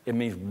 It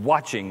means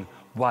watching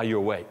while you're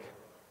awake.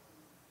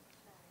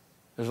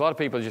 There's a lot of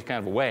people just kind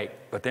of awake,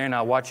 but they're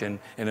not watching,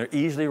 and they're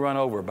easily run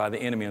over by the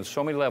enemy on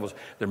so many levels.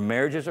 Their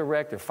marriages are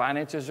wrecked, their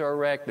finances are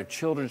wrecked, their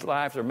children's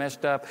lives are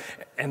messed up,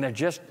 and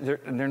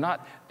they're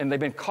not, and they've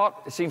been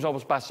caught, it seems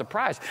almost by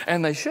surprise,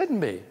 and they shouldn't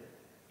be.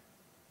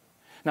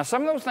 Now,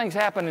 some of those things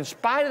happen in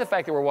spite of the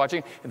fact that we're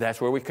watching, and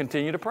that's where we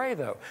continue to pray,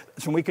 though.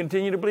 That's when we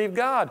continue to believe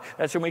God.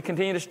 That's when we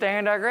continue to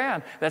stand our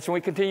ground. That's when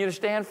we continue to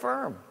stand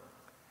firm.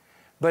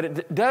 But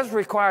it does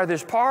require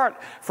this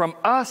part from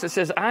us. It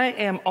says, I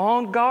am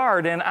on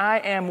guard and I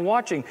am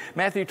watching.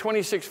 Matthew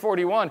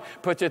 26:41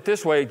 puts it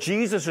this way.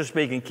 Jesus is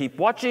speaking, keep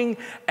watching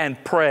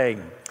and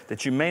praying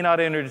that you may not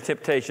enter into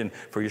temptation,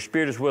 for your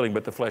spirit is willing,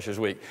 but the flesh is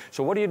weak.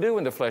 So what do you do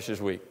when the flesh is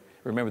weak?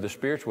 Remember, the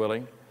spirit's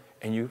willing,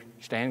 and you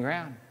stand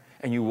ground,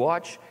 and you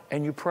watch,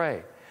 and you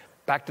pray.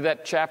 Back to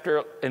that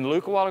chapter in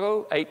Luke a while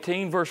ago,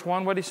 18, verse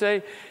 1, what did he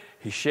say?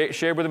 He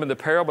shared with them in the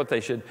parable that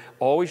they should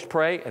always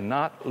pray and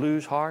not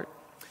lose heart.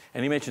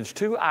 And he mentions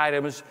two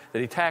items that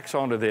he tacks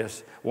onto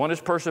this. One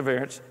is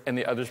perseverance, and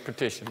the other is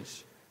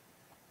petitions.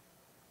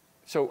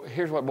 So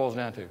here's what it boils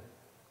down to.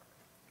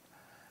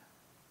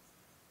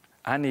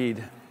 I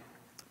need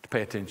to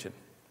pay attention.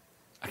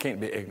 I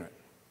can't be ignorant.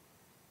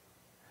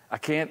 I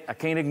can't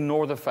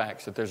ignore the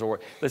facts that there's a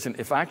word. Listen,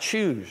 if I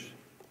choose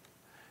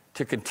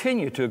to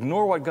continue to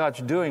ignore what God's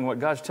doing, what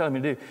God's telling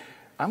me to do,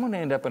 I'm going to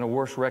end up in a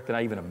worse wreck than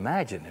I even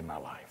imagined in my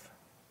life.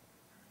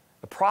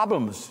 The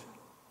problems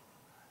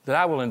that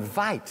I will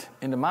invite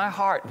into my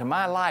heart, into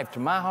my life, to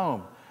my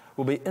home,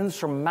 will be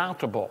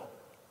insurmountable.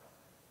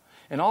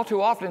 And all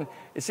too often,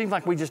 it seems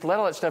like we just let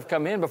all that stuff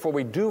come in before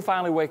we do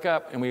finally wake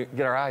up and we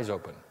get our eyes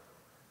open.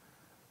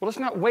 Well, let's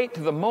not wait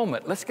to the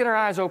moment. Let's get our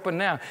eyes open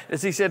now.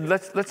 As he said,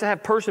 let's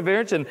have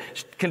perseverance and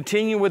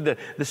continue with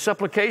the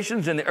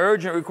supplications and the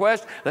urgent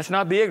requests. Let's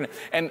not be ignorant.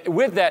 And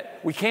with that,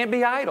 we can't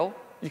be idle.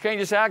 You can't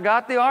just say, I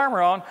got the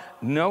armor on.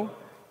 No,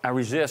 I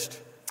resist.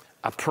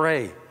 I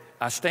pray.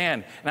 I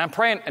stand. And I'm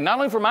praying, and not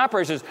only for my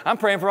prayers, I'm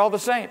praying for all the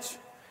saints.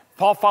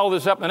 Paul followed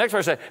this up in the next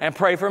verse and said, and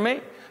pray for me.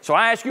 So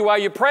I ask you while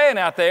you're praying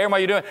out there and while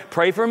you're doing it,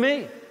 pray for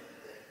me.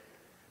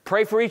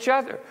 Pray for each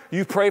other.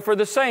 You pray for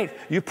the saints.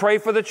 You pray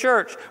for the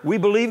church. We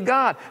believe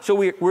God. So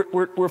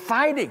we're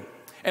fighting.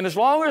 And as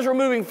long as we're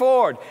moving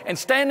forward and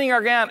standing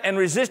our ground and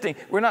resisting,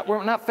 we're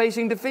not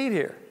facing defeat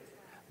here.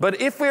 But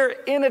if we're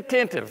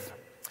inattentive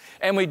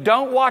and we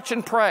don't watch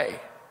and pray,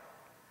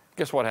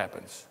 guess what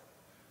happens?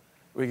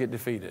 We get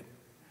defeated.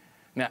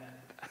 Now,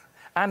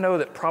 I know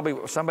that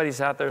probably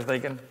somebody's out there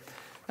thinking,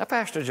 now,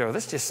 Pastor Joe,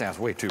 this just sounds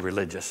way too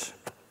religious.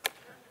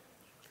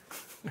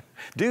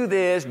 Do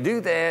this, do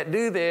that,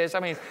 do this.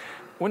 I mean,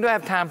 when do I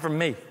have time for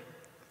me?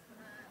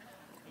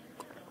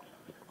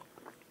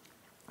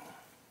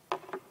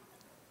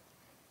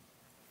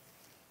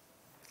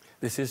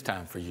 This is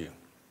time for you.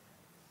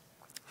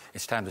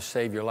 It's time to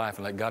save your life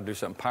and let God do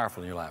something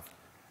powerful in your life.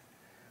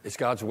 It's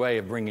God's way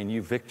of bringing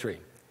you victory.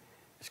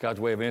 It's God's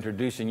way of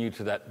introducing you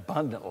to that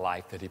abundant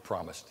life that He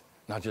promised,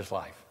 not just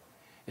life.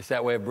 It's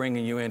that way of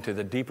bringing you into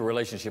the deeper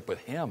relationship with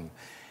Him.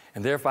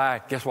 And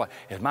therefore, guess what?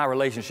 As my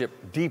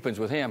relationship deepens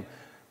with Him,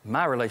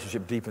 my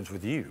relationship deepens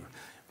with you,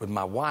 with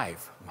my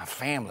wife, my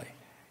family.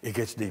 It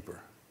gets deeper.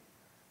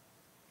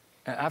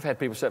 And I've had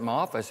people sit in my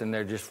office and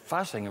they're just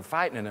fussing and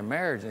fighting in their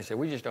marriage. And they say,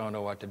 we just don't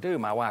know what to do.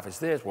 My wife is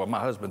this. Well, my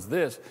husband's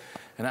this.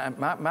 And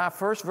my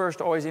first verse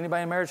to always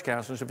anybody in marriage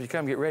counseling, so if you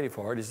come get ready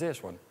for it, is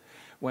this one.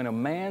 When a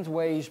man's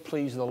ways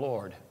please the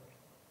Lord,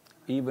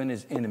 even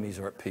his enemies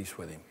are at peace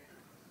with him.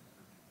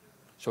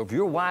 So if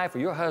your wife or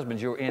your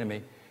husband's your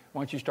enemy,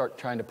 why don't you start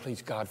trying to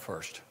please God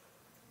first?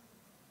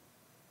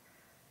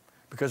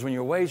 Because when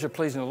your ways are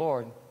pleasing the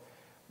Lord,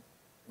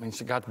 it means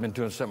that God's been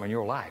doing something in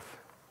your life.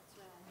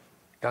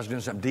 God's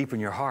doing something deep in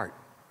your heart.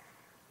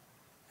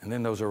 And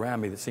then those around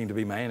me that seem to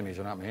be my enemies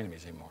are not my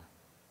enemies anymore.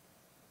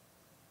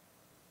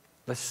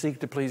 Let's seek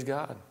to please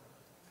God.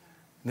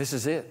 This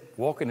is it,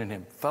 walking in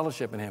Him,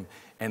 fellowship in Him.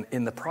 And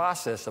in the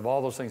process of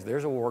all those things,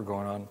 there's a war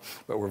going on,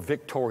 but we're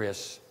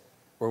victorious.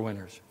 We're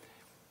winners.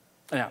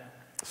 Now,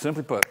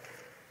 simply put,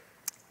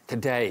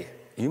 today,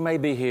 you may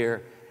be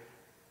here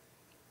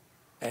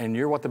and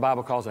you're what the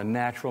Bible calls a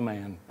natural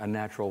man, a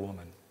natural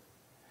woman.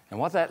 And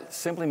what that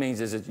simply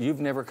means is that you've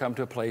never come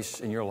to a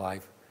place in your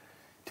life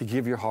to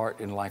give your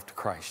heart and life to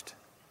Christ.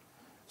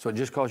 So it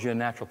just calls you a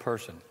natural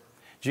person.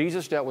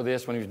 Jesus dealt with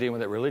this when he was dealing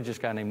with that religious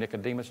guy named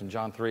Nicodemus in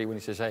John 3 when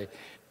he says, hey,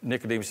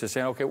 Nicodemus is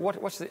saying, okay,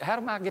 how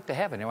do I get to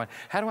heaven?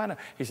 How do I know?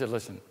 He said,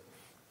 listen,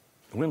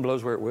 the wind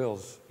blows where it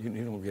wills. You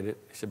don't get it.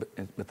 He said,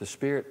 but the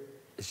Spirit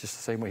is just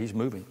the same way He's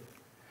moving.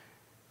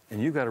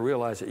 And you've got to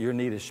realize that your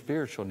need is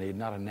spiritual need,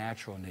 not a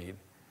natural need.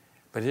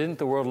 But isn't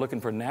the world looking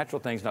for natural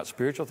things, not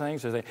spiritual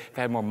things? If I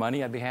had more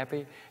money, I'd be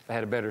happy. If I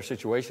had a better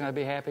situation, I'd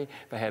be happy.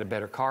 If I had a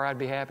better car, I'd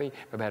be happy.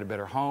 If I had a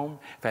better home,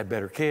 if I had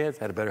better kids,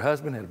 had a better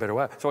husband, had a better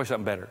wife, it's always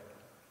something better.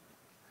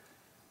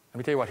 Let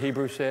me tell you what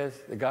Hebrews says,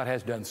 that God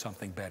has done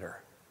something better.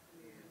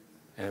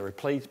 And it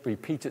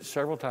repeats it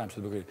several times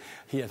in the book.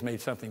 He has made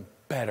something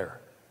better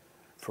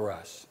for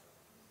us.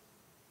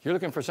 If you're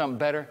looking for something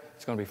better,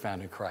 it's going to be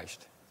found in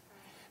Christ.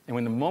 And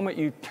when the moment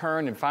you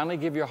turn and finally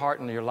give your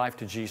heart and your life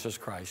to Jesus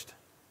Christ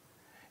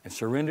and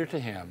surrender to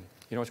Him,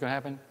 you know what's going to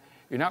happen?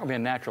 You're not going to be a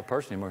natural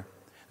person anymore.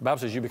 The Bible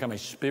says you become a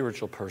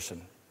spiritual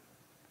person.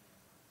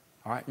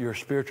 All right? You're a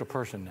spiritual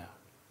person now.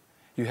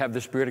 You have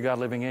the Spirit of God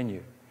living in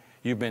you.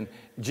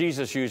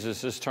 Jesus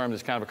uses this term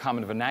that's kind of a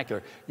common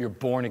vernacular. You're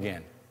born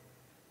again.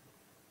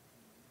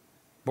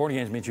 Born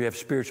again means you have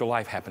spiritual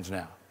life happens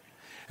now.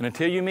 And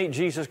until you meet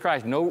Jesus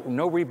Christ, no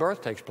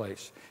rebirth takes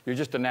place. You're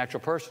just a natural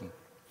person.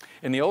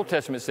 In the Old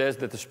Testament, it says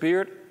that the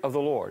Spirit of the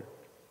Lord,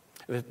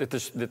 that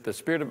the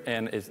Spirit of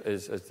man is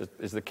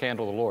the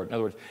candle of the Lord. In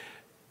other words,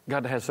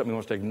 God has something He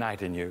wants to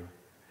ignite in you,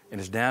 and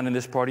it's down in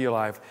this part of your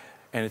life.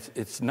 And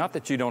it's not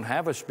that you don't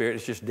have a spirit,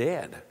 it's just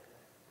dead. The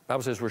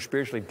Bible says we're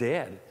spiritually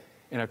dead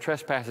in our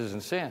trespasses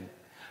and sin.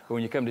 But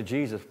when you come to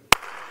Jesus,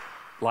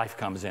 life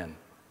comes in.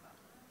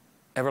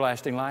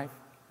 Everlasting life,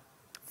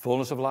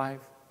 fullness of life,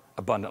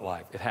 abundant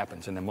life. It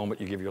happens in the moment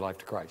you give your life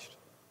to Christ.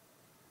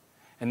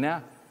 And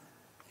now,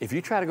 if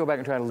you try to go back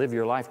and try to live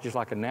your life just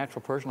like a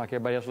natural person, like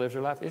everybody else lives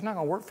their life, it's not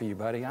going to work for you,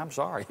 buddy. I'm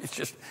sorry. It's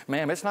just,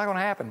 ma'am, it's not going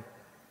to happen.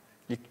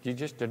 You're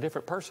just a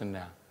different person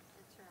now.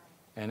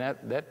 And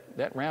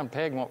that round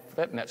peg won't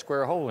fit in that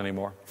square hole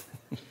anymore.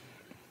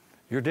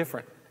 You're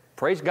different.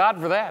 Praise God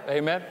for that.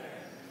 Amen.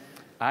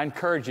 I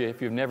encourage you,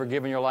 if you've never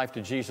given your life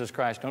to Jesus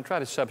Christ, don't try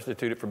to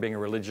substitute it for being a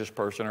religious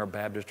person or a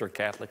Baptist or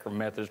Catholic or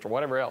Methodist or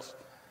whatever else.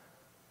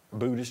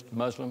 Buddhist,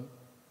 Muslim.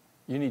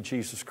 You need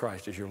Jesus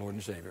Christ as your Lord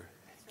and Savior.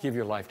 Give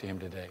your life to Him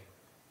today.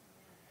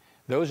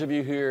 Those of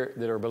you here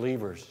that are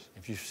believers,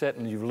 if you've sat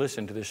and you've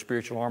listened to this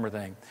spiritual armor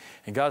thing,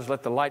 and God's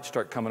let the light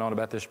start coming on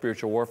about this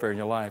spiritual warfare in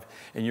your life,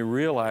 and you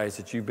realize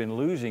that you've been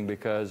losing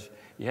because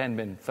you hadn't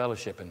been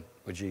fellowshipping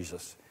with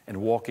Jesus and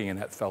walking in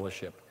that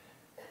fellowship,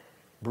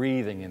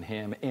 breathing in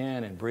Him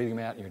in and breathing Him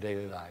out in your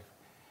daily life.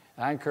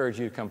 I encourage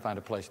you to come find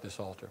a place at this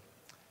altar.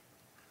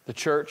 The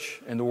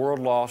church and the world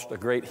lost a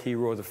great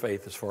hero of the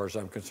faith, as far as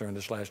I'm concerned,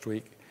 this last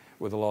week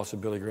with the loss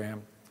of Billy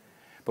Graham.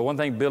 But one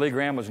thing Billy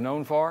Graham was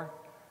known for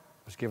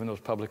was giving those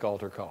public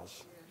altar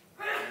calls.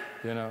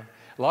 You know,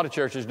 a lot of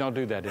churches don't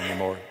do that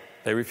anymore.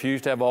 They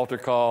refuse to have altar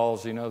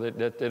calls. You know,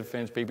 that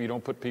offends people. You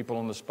don't put people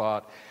on the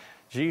spot.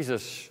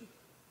 Jesus,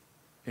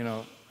 you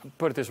know,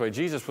 put it this way.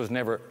 Jesus was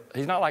never,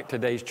 He's not like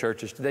today's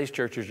churches. Today's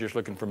churches are just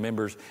looking for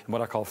members and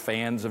what I call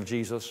fans of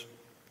Jesus.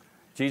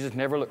 Jesus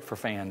never looked for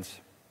fans.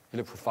 He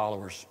looked for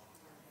followers.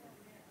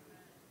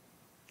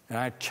 And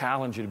I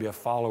challenge you to be a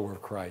follower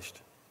of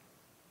Christ,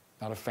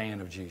 not a fan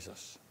of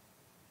Jesus.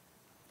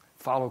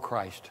 Follow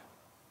Christ.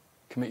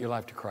 Commit your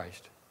life to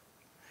Christ.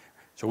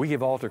 So we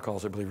give altar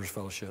calls at Believers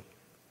Fellowship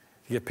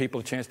to give people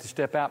a chance to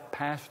step out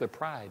past their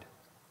pride,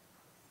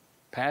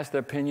 past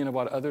their opinion of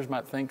what others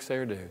might think, say,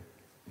 or do,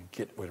 and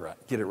get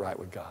it right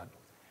with God.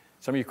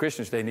 Some of you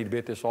Christians today need to be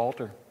at this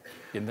altar,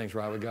 getting things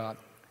right with God.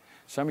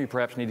 Some of you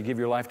perhaps need to give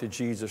your life to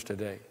Jesus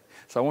today.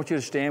 So I want you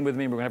to stand with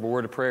me. We're going to have a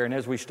word of prayer. And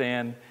as we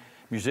stand,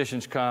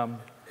 musicians come.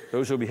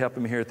 Those who will be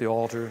helping me here at the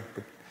altar,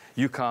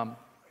 you come.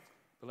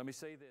 But let me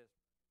say this.